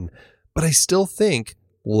be written. But I still think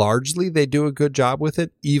largely they do a good job with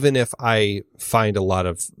it, even if I find a lot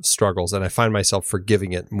of struggles and I find myself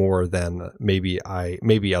forgiving it more than maybe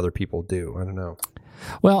other people do. I don't know.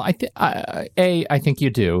 Well, I think you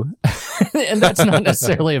do, and that's not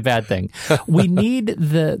necessarily a bad thing. We need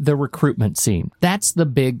the recruitment scene. That's the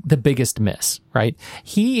biggest miss, right?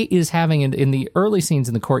 He is having in the early scenes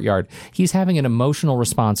in the courtyard, he's having an emotional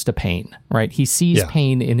response to pain, right? He sees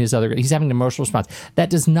pain in his other. He's having an emotional response that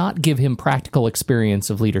does not give him practical experience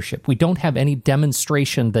of leadership. We don't have any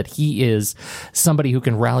demonstration that he is somebody who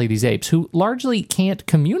can rally these apes, who largely can't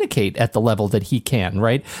communicate at the level that he can,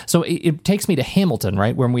 right? So it takes me to Hamilton.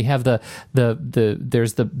 Right, when we have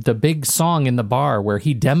there's the big song in the bar where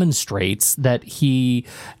he demonstrates that he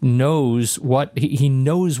knows what he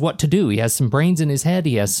knows what to do. He has some brains in his head.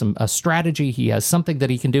 He has a strategy. He has something that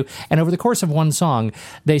he can do. And over the course of one song,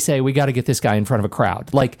 they say we got to get this guy in front of a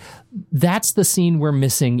crowd. Like that's the scene we're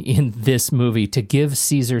missing in this movie to give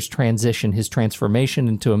Caesar's transition, his transformation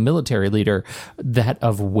into a military leader, that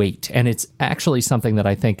of weight. And it's actually something that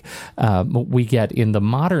I think we get in the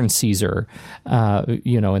modern Caesar.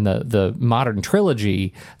 In the modern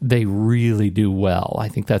trilogy, they really do well. I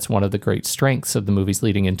think that's one of the great strengths of the movies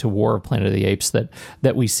leading into War of Planet of the Apes,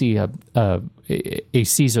 that we see a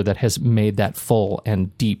Caesar that has made that full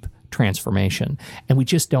and deep transformation, and we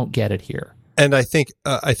just don't get it here. And I think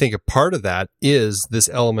a part of that is this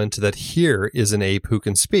element that here is an ape who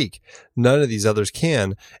can speak. None of these others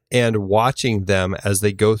can. And watching them as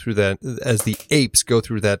they go through that, as the apes go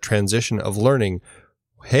through that transition of learning,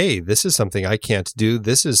 hey, this is something I can't do.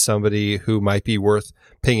 This is somebody who might be worth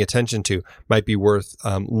paying attention to, might be worth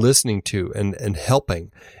listening to and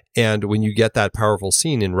helping. And when you get that powerful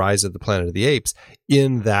scene in Rise of the Planet of the Apes,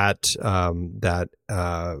 in that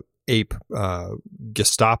ape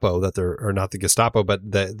Gestapo that or not the Gestapo,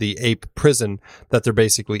 but the ape prison that they're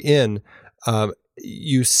basically in,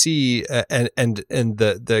 you see and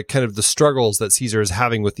the kind of the struggles that Caesar is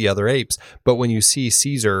having with the other apes. But when you see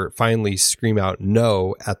Caesar finally scream out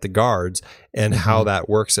no at the guards and how that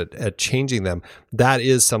works at changing them, that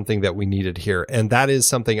is something that we needed here. And that is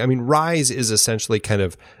something, I mean, Rise is essentially kind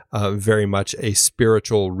of very much a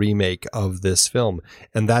spiritual remake of this film.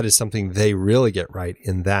 And that is something they really get right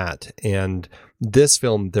in that. And this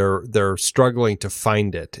film, they're struggling to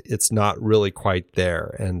find it. It's not really quite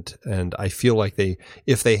there. And I feel like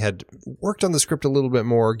if they had worked on the script a little bit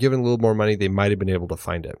more, given a little more money, they might have been able to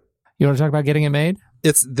find it. You want to talk about getting it made?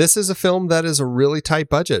 This is a film that is a really tight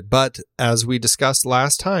budget, but as we discussed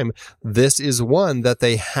last time, this is one that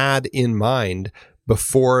they had in mind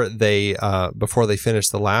before they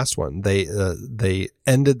finished the last one. They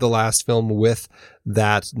ended the last film with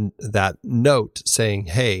that note saying,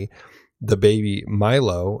 hey, the baby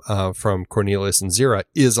Milo from Cornelius and Zira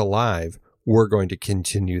is alive. We're going to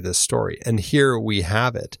continue this story. And here we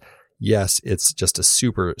have it. Yes, it's just a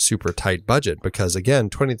super, super tight budget because, again,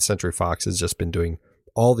 20th Century Fox has just been doing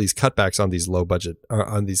all these cutbacks on these low budget,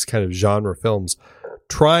 on these kind of genre films,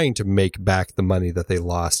 trying to make back the money that they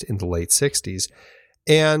lost in the late 60s.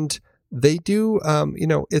 And they do,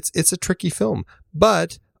 it's a tricky film,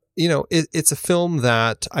 but, it's a film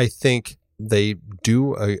that I think they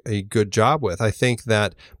do a good job with. I think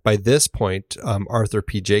that by this point, Arthur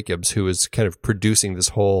P. Jacobs, who is kind of producing this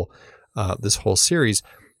whole series,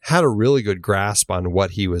 had a really good grasp on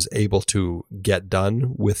what he was able to get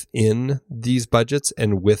done within these budgets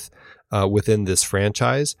and within this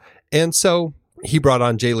franchise. And so he brought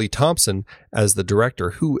on J. Lee Thompson as the director,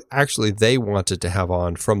 who actually they wanted to have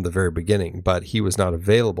on from the very beginning, but he was not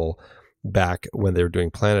available back when they were doing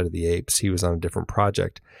Planet of the Apes. He was on a different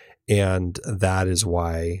project. And that is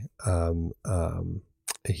why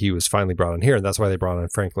he was finally brought on here. And that's why they brought on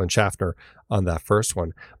Franklin Schaffner on that first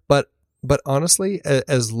one. But honestly,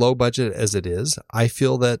 as low budget as it is, I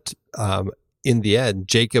feel that in the end,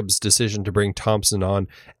 Jacob's decision to bring Thompson on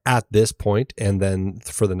at this point and then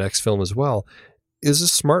for the next film as well is a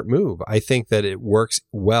smart move. I think that it works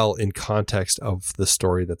well in context of the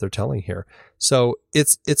story that they're telling here. So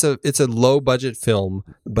it's a low budget film,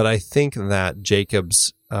 but I think that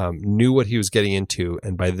Jacobs knew what he was getting into,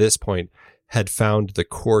 and by this point had found the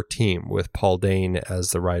core team with Paul Dane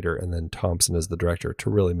as the writer and then Thompson as the director to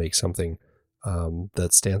really make something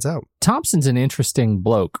that stands out. Thompson's an interesting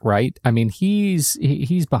bloke, right? I mean, he's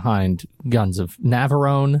behind Guns of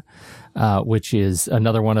Navarone, which is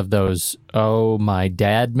another one of those, oh, my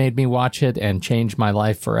dad made me watch it and change my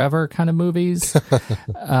life forever kind of movies.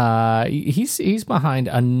 He's behind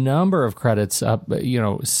a number of credits,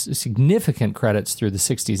 significant credits through the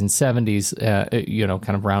 60s and 70s,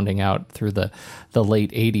 kind of rounding out through the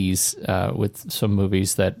late 80s with some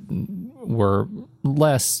movies that were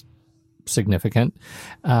less significant.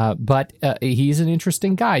 But he's an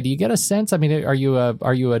interesting guy. Do you get a sense? I mean, are you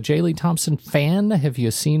a J. Lee Thompson fan? Have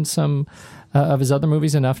you seen some of his other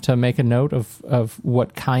movies enough to make a note of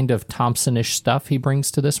what kind of Thompson-ish stuff he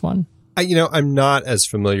brings to this one? I'm not as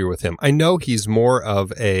familiar with him. I know he's more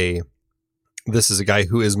of this is a guy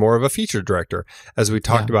who is more of a feature director. As we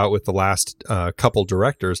talked about with the last couple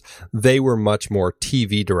directors, they were much more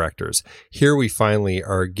TV directors. Here we finally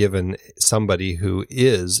are given somebody who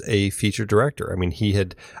is a feature director. I mean,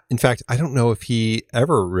 in fact, I don't know if he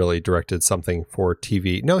ever really directed something for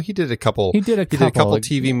TV. No, he did a couple. He did a couple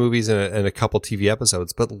TV movies and a couple TV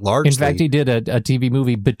episodes, but largely. In fact, he did a TV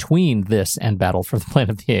movie between this and Battle for the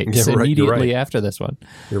Planet of the Apes immediately after this one.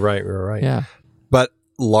 You're right. Yeah. But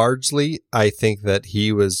largely, I think that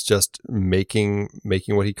he was just making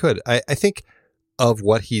what he could. I think of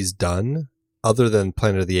what he's done, other than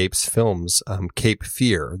Planet of the Apes films, Cape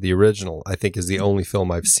Fear, the original, I think is the only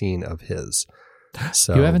film I've seen of his.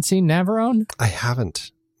 So you haven't seen Navarone? I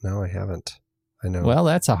haven't. No, I haven't. I know. Well,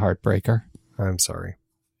 that's a heartbreaker. I'm sorry.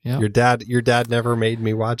 Yep. Your dad never made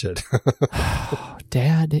me watch it.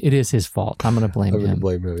 Dad, it is his fault. I'm going to blame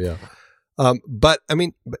him. Yeah. But I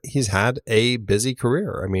mean, he's had a busy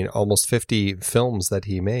career. I mean, almost 50 films that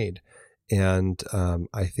he made. And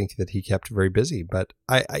I think that he kept very busy. But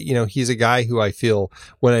he's a guy who I feel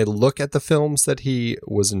when I look at the films that he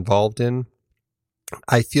was involved in,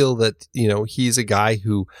 I feel that, he's a guy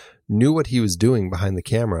who knew what he was doing behind the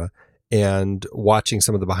camera. And watching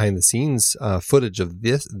some of the behind the scenes footage of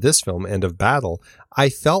this film and of Battle, I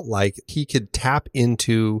felt like he could tap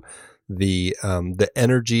into the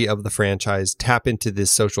energy of the franchise, tap into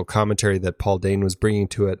this social commentary that Paul Dane was bringing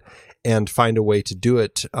to it, and find a way to do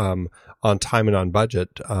it on time and on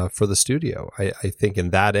budget for the studio. I think in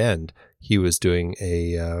that end, he was doing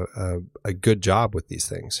a good job with these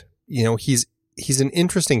things. He's an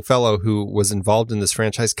interesting fellow who was involved in this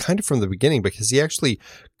franchise kind of from the beginning, because he actually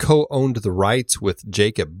co-owned the rights with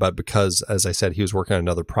Jacob, but because, as I said, he was working on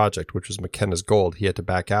another project, which was McKenna's Gold, he had to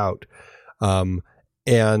back out.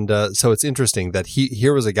 So it's interesting that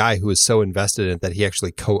here was a guy who was so invested in it that he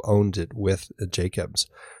actually co-owned it with Jacobs.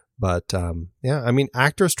 But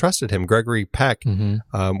actors trusted him. Gregory Peck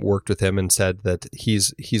worked with him and said that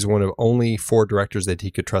he's one of only 4 directors that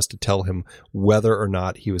he could trust to tell him whether or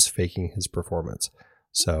not he was faking his performance.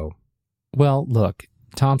 So, well, look,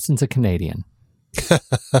 Thompson's a Canadian.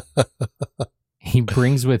 He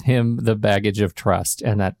brings with him the baggage of trust,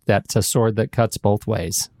 and that's a sword that cuts both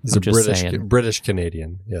ways. He's a British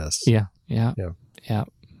Canadian. Yes. Yeah.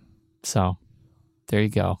 So there you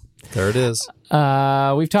go. There it is.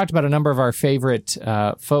 We've talked about a number of our favorite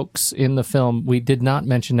folks in the film. We did not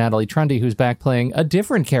mention Natalie Trundy, who's back playing a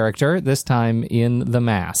different character, this time in The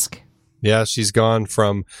Mask. Yeah, she's gone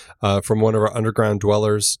from one of our underground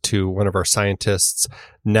dwellers to one of our scientists.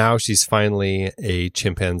 Now she's finally a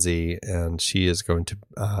chimpanzee, and she is going to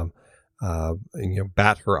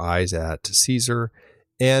bat her eyes at Caesar,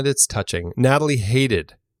 and it's touching. Natalie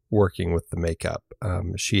hated working with the makeup.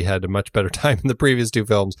 She had a much better time in the previous 2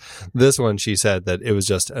 films. This one, she said that it was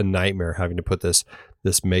just a nightmare having to put this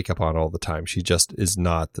makeup on all the time. She just is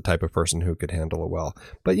not the type of person who could handle it well.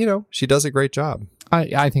 But, she does a great job.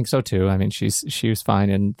 I think so too. I mean, she was fine,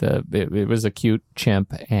 and it was a cute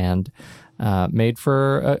chimp, and made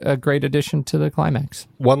for a great addition to the climax.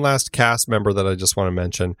 One last cast member that I just want to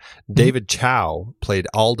mention, David Chow played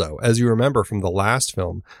Aldo. As you remember from the last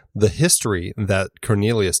film, the history that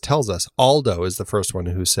Cornelius tells us, Aldo is the first one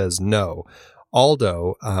who says no.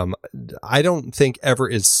 Aldo, I don't think ever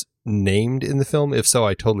is named in the film. If so,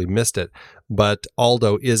 I totally missed it. But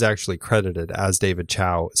Aldo is actually credited as David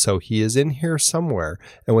Chow, so he is in here somewhere.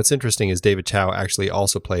 And what's interesting is David Chow actually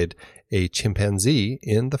also played a chimpanzee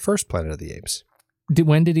in the first Planet of the Apes.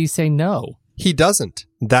 When did he say no? He doesn't.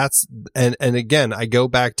 And again, I go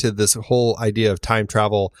back to this whole idea of time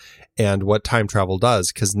travel and what time travel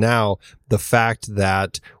does, because now the fact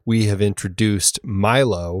that we have introduced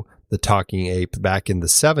Milo, the talking ape, back in the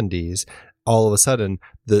 70s, all of a sudden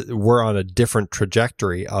we're on a different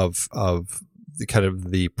trajectory of the kind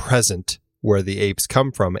of the present where the apes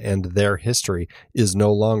come from, and their history is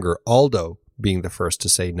no longer Aldo being the first to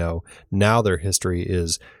say no. Now their history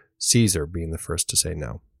is Caesar being the first to say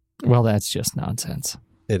no. Well, that's just nonsense.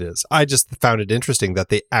 It is. I just found it interesting that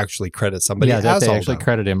they actually credit somebody as Aldo. Yeah, that they Aldo. actually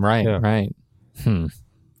credit him. Right, yeah. Right.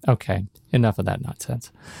 Okay, enough of that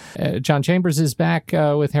nonsense. John Chambers is back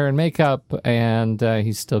with hair and makeup, and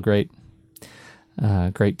he's still great.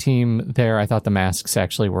 Great team there. I thought the masks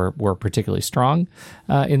actually were particularly strong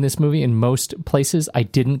in this movie. In most places, I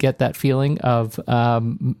didn't get that feeling of,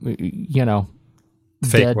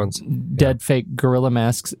 Fake ones. Dead fake gorilla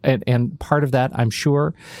masks. And part of that, I'm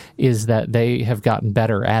sure, is that they have gotten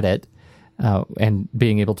better at it and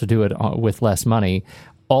being able to do it with less money.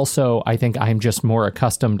 Also, I think I'm just more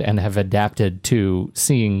accustomed and have adapted to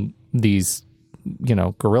seeing these,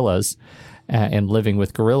 gorillas and living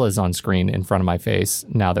with gorillas on screen in front of my face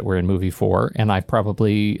now that we're in movie 4. And I've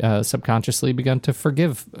probably subconsciously begun to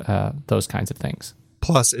forgive those kinds of things.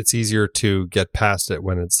 Plus, it's easier to get past it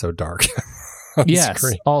when it's so dark. Yes,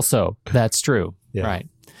 screen. Also, that's true. Yeah. Right.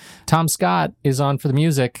 Tom Scott is on for the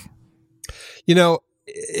music.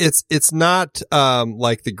 It's not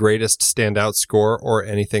like the greatest standout score or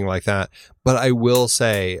anything like that, but I will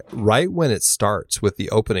say right when it starts with the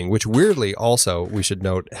opening, which weirdly also, we should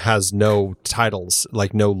note, has no titles,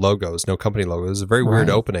 like no logos, no company logos. It's a very weird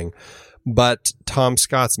opening, but Tom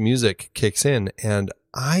Scott's music kicks in and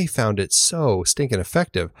I found it so stinking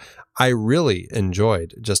effective. I really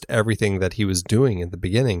enjoyed just everything that he was doing at the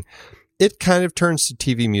beginning. It kind of turns to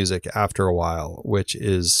TV music after a while, which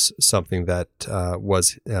is something that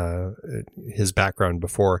was his background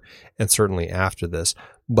before and certainly after this.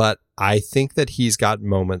 But I think that he's got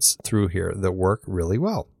moments through here that work really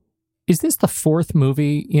well. Is this the 4th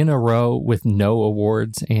movie in a row with no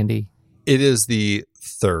awards, Andy? It is the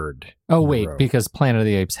 3rd. Oh, wait, because Planet of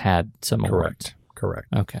the Apes had some awards. Correct.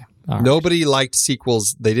 Okay. Right. Nobody liked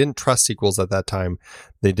sequels. They didn't trust sequels at that time.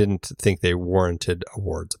 They didn't think they warranted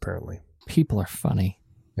awards, apparently. People are funny.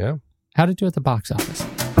 Yeah. How'd it do at the box office?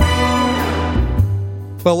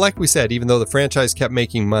 Well, like we said, even though the franchise kept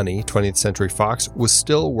making money, 20th Century Fox was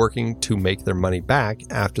still working to make their money back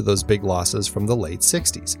after those big losses from the late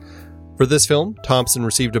 60s. For this film, Thompson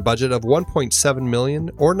received a budget of $1.7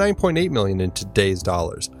 million or $9.8 million in today's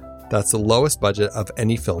dollars. That's the lowest budget of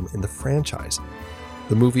any film in the franchise.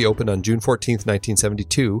 The movie opened on June 14th,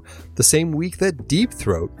 1972, the same week that Deep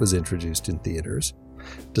Throat was introduced in theaters.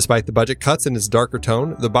 Despite the budget cuts and its darker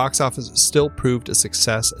tone, the box office still proved a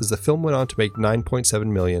success as the film went on to make $9.7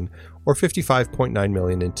 million or $55.9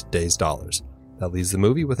 million in today's dollars. That leaves the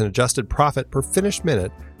movie with an adjusted profit per finished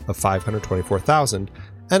minute of $524,000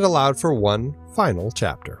 and allowed for one final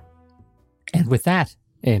chapter. And with that,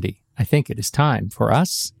 Andy, I think it is time for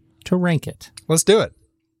us to rank it. Let's do it.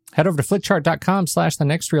 Head over to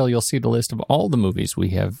flickchart.com/thenextreel. You'll see the list of all the movies we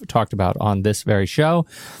have talked about on this very show.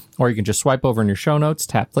 Or you can just swipe over in your show notes,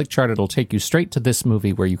 tap Flickchart. It'll take you straight to this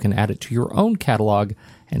movie where you can add it to your own catalog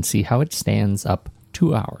and see how it stands up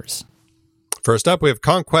to ours. First up, we have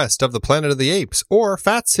Conquest of the Planet of the Apes or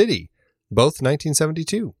Fat City, both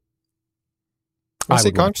 1972. I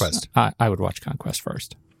say Conquest. I would watch Conquest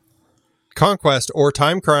first. Conquest or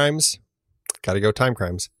Time Crimes. Got to go Time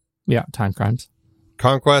Crimes. Yeah, Time Crimes.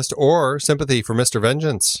 Conquest or Sympathy for Mr.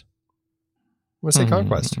 Vengeance. I'm going to say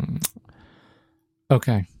Conquest.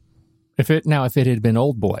 Okay. If it had been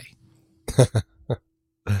Old Boy.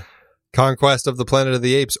 Conquest of the Planet of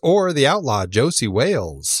the Apes or The Outlaw, Josie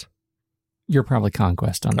Wales. You're probably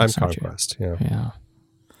Conquest on this, I'm Conquest, yeah.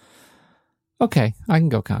 Okay, I can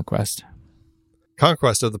go Conquest.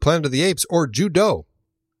 Conquest of the Planet of the Apes or Judo.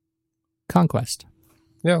 Conquest.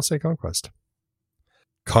 Yeah, I'll say Conquest.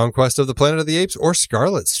 Conquest of the Planet of the Apes or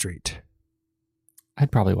Scarlet Street.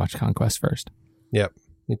 I'd probably watch Conquest first. Yep,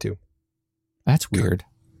 me too. That's weird.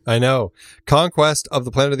 I know. Conquest of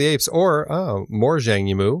the Planet of the Apes or, more Zhang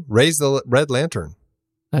Yimou, Raise the Red Lantern.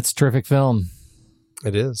 That's a terrific film.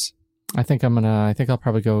 It is. I think I'll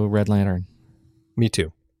probably go Red Lantern. Me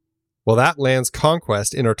too. Well, that lands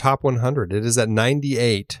Conquest in our top 100. It is at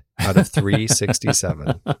 98 out of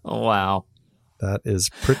 367. Wow. That is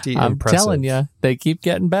pretty I'm impressive. I'm telling you, they keep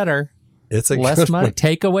getting better. It's a less good money. one.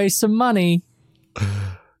 Take away some money.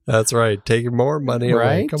 That's right. Taking more money away.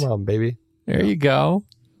 Right? Come on, baby. There you go.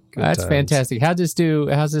 Good That's times. fantastic.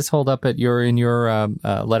 How's this hold up at your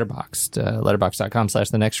Letterboxd,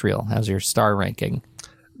 letterboxd.com/thenextreel? How's your star ranking?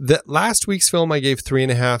 The last week's film I gave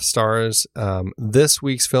 3.5 stars. This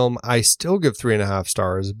week's film I still give 3.5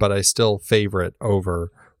 stars, but I still favor it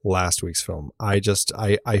over last week's film. I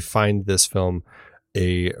find this film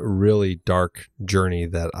a really dark journey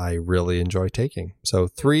that I really enjoy taking. So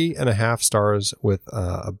 3.5 stars with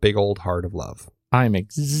a big old heart of love. I'm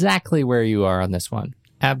exactly where you are on this one.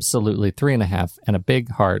 Absolutely 3.5 and a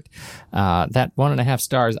big heart. That 1.5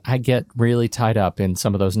 stars, I get really tied up in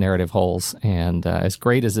some of those narrative holes. And as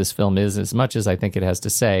great as this film is, as much as I think it has to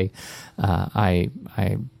say, I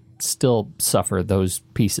still suffer those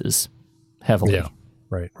pieces heavily. Yeah,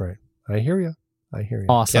 right. I hear you.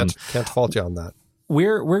 Awesome. Can't fault you on that.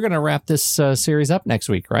 We're going to wrap this series up next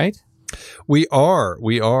week, right? We are.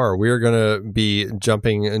 We are going to be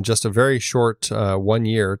jumping in just a very short 1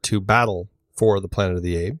 year to Battle for the Planet of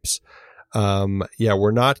the Apes.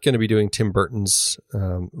 We're not going to be doing Tim Burton's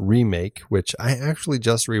remake, which I actually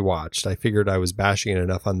just rewatched. I figured I was bashing it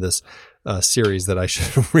enough on this series that I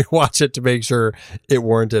should rewatch it to make sure it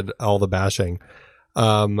warranted all the bashing.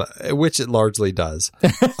 Which it largely does.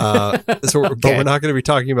 But we're not going to be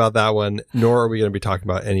talking about that one, nor are we going to be talking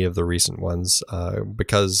about any of the recent ones,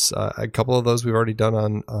 because a couple of those we've already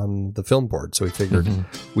done on the film board. So we figured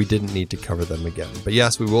we didn't need to cover them again. But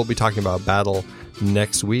yes, we will be talking about Battle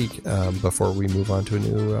next week before we move on to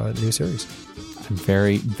a new series. I'm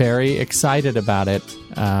very, very excited about it.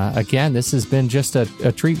 Again, this has been just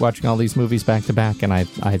a treat watching all these movies back to back, and I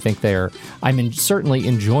think I'm certainly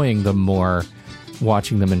enjoying them more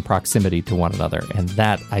watching them in proximity to one another. And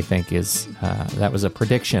that, I think, is that was a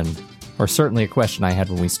prediction, or certainly a question I had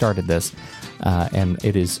when we started this, and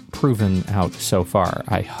it is proven out so far.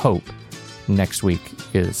 I hope next week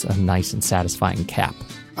is a nice and satisfying cap.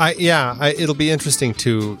 It'll be interesting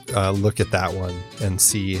to look at that one and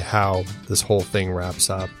see how this whole thing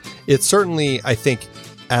wraps up. It's certainly, I think,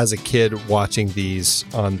 as a kid watching these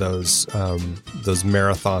on those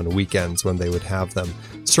marathon weekends when they would have them,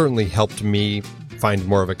 certainly helped me find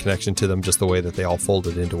more of a connection to them, just the way that they all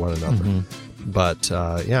folded into one another. But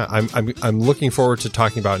I'm looking forward to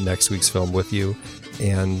talking about next week's film with you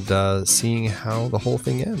and seeing how the whole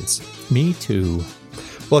thing ends. Me too.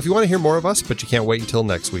 Well, if you want to hear more of us, but you can't wait until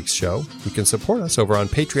next week's show, you can support us over on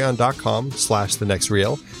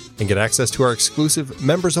patreon.com/thenextreel and get access to our exclusive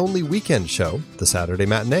members-only weekend show, The Saturday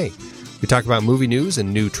Matinee. We talk about movie news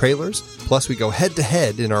and new trailers, plus we go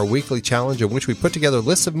head-to-head in our weekly challenge in which we put together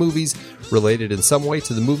lists of movies related in some way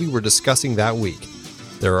to the movie we're discussing that week.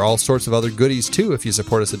 There are all sorts of other goodies too if you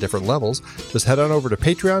support us at different levels. Just head on over to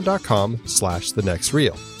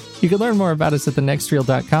patreon.com/thenextreel. You can learn more about us at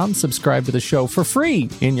thenextreel.com, subscribe to the show for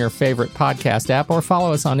free in your favorite podcast app, or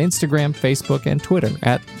follow us on Instagram, Facebook, and Twitter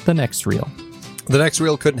at The Next Reel. The Next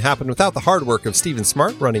Reel couldn't happen without the hard work of Stephen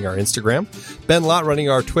Smart running our Instagram, Ben Lott running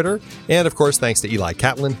our Twitter, and of course thanks to Eli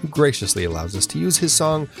Catlin, who graciously allows us to use his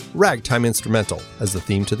song Ragtime Instrumental as the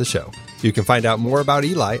theme to the show. You can find out more about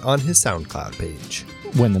Eli on his SoundCloud page.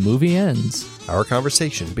 When the movie ends, our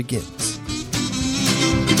conversation begins.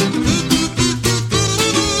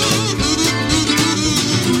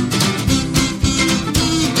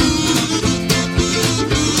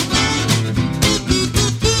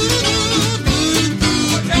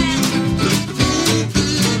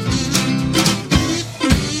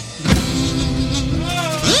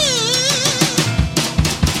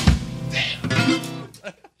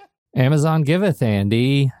 Amazon giveth,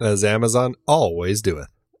 Andy. As Amazon always doeth.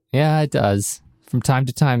 Yeah, it does. From time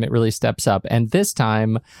to time, it really steps up. And this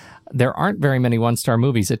time, there aren't very many one-star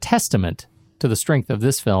movies. A testament to the strength of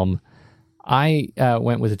this film. I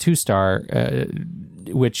went with a 2-star,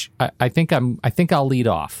 which I think I'll lead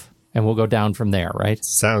off, and we'll go down from there. Right?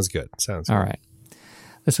 Sounds good. All right.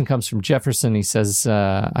 This one comes from Jefferson. He says,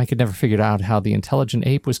 I could never figure out how the intelligent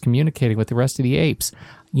ape was communicating with the rest of the apes.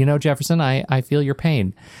 You know, Jefferson, I feel your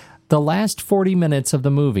pain. The last 40 minutes of the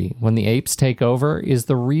movie, when the apes take over, is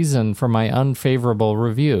the reason for my unfavorable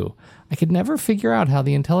review. I could never figure out how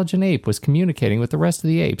the intelligent ape was communicating with the rest of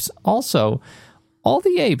the apes. Also, all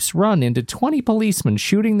the apes run into 20 policemen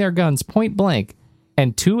shooting their guns point blank,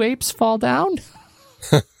 and 2 apes fall down?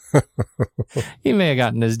 He may have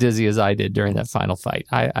gotten as dizzy as I did during that final fight.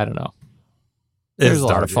 I don't know. There's a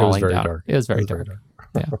lot of falling down. It was very dark.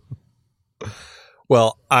 Yeah.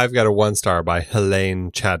 Well, I've got a 1-star by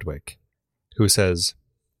Helene Chadwick, who says,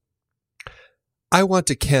 I want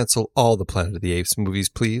to cancel all the Planet of the Apes movies,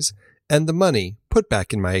 please, and the money put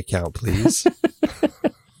back in my account, please.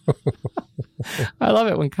 I love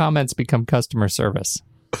it when comments become customer service.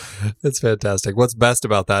 It's fantastic. What's best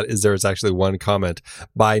about that is there's actually one comment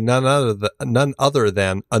by none other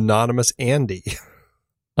than Anonymous Andy.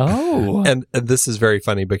 Oh, and this is very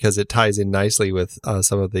funny because it ties in nicely with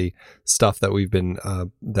some of the stuff that we've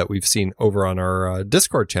seen over on our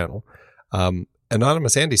Discord channel.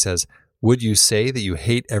 Anonymous Andy says, "Would you say that you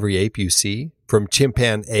hate every ape you see, from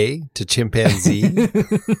chimpan A to chimpanzee?"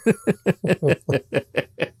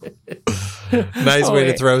 Nice way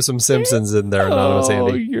to throw some Simpsons in there, Anonymous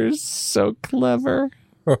Andy. Oh, you're so clever.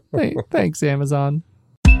 Thanks, Amazon.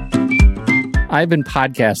 I've been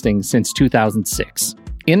podcasting since 2006.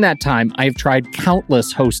 In that time, I've tried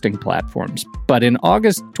countless hosting platforms, but in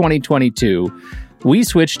August 2022, we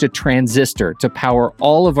switched to Transistor to power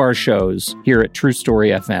all of our shows here at True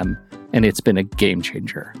Story FM, and it's been a game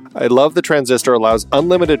changer. I love the Transistor allows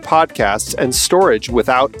unlimited podcasts and storage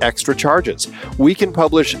without extra charges. We can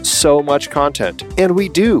publish so much content, and we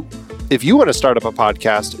do. If you want to start up a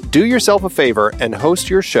podcast, do yourself a favor and host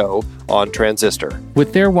your show on Transistor.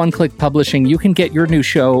 With their one-click publishing, you can get your new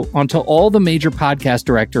show onto all the major podcast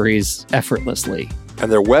directories effortlessly.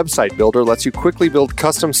 And their website builder lets you quickly build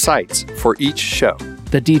custom sites for each show.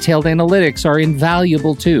 The detailed analytics are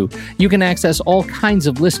invaluable too. You can access all kinds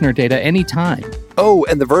of listener data anytime. Oh,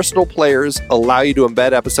 and the versatile players allow you to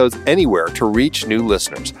embed episodes anywhere to reach new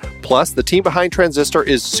listeners. Plus, the team behind Transistor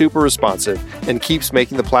is super responsive and keeps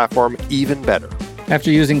making the platform even better.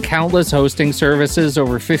 After using countless hosting services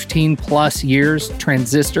over 15 plus years,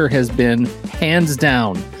 Transistor has been, hands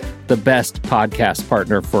down, the best podcast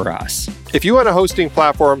partner for us. If you want a hosting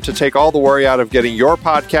platform to take all the worry out of getting your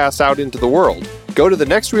podcast out into the world, go to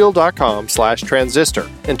thenextreel.com/transistor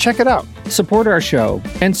and check it out. Support our show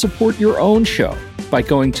and support your own show by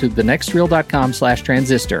going to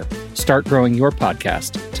thenextreel.com/transistor. Start growing your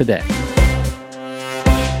podcast today.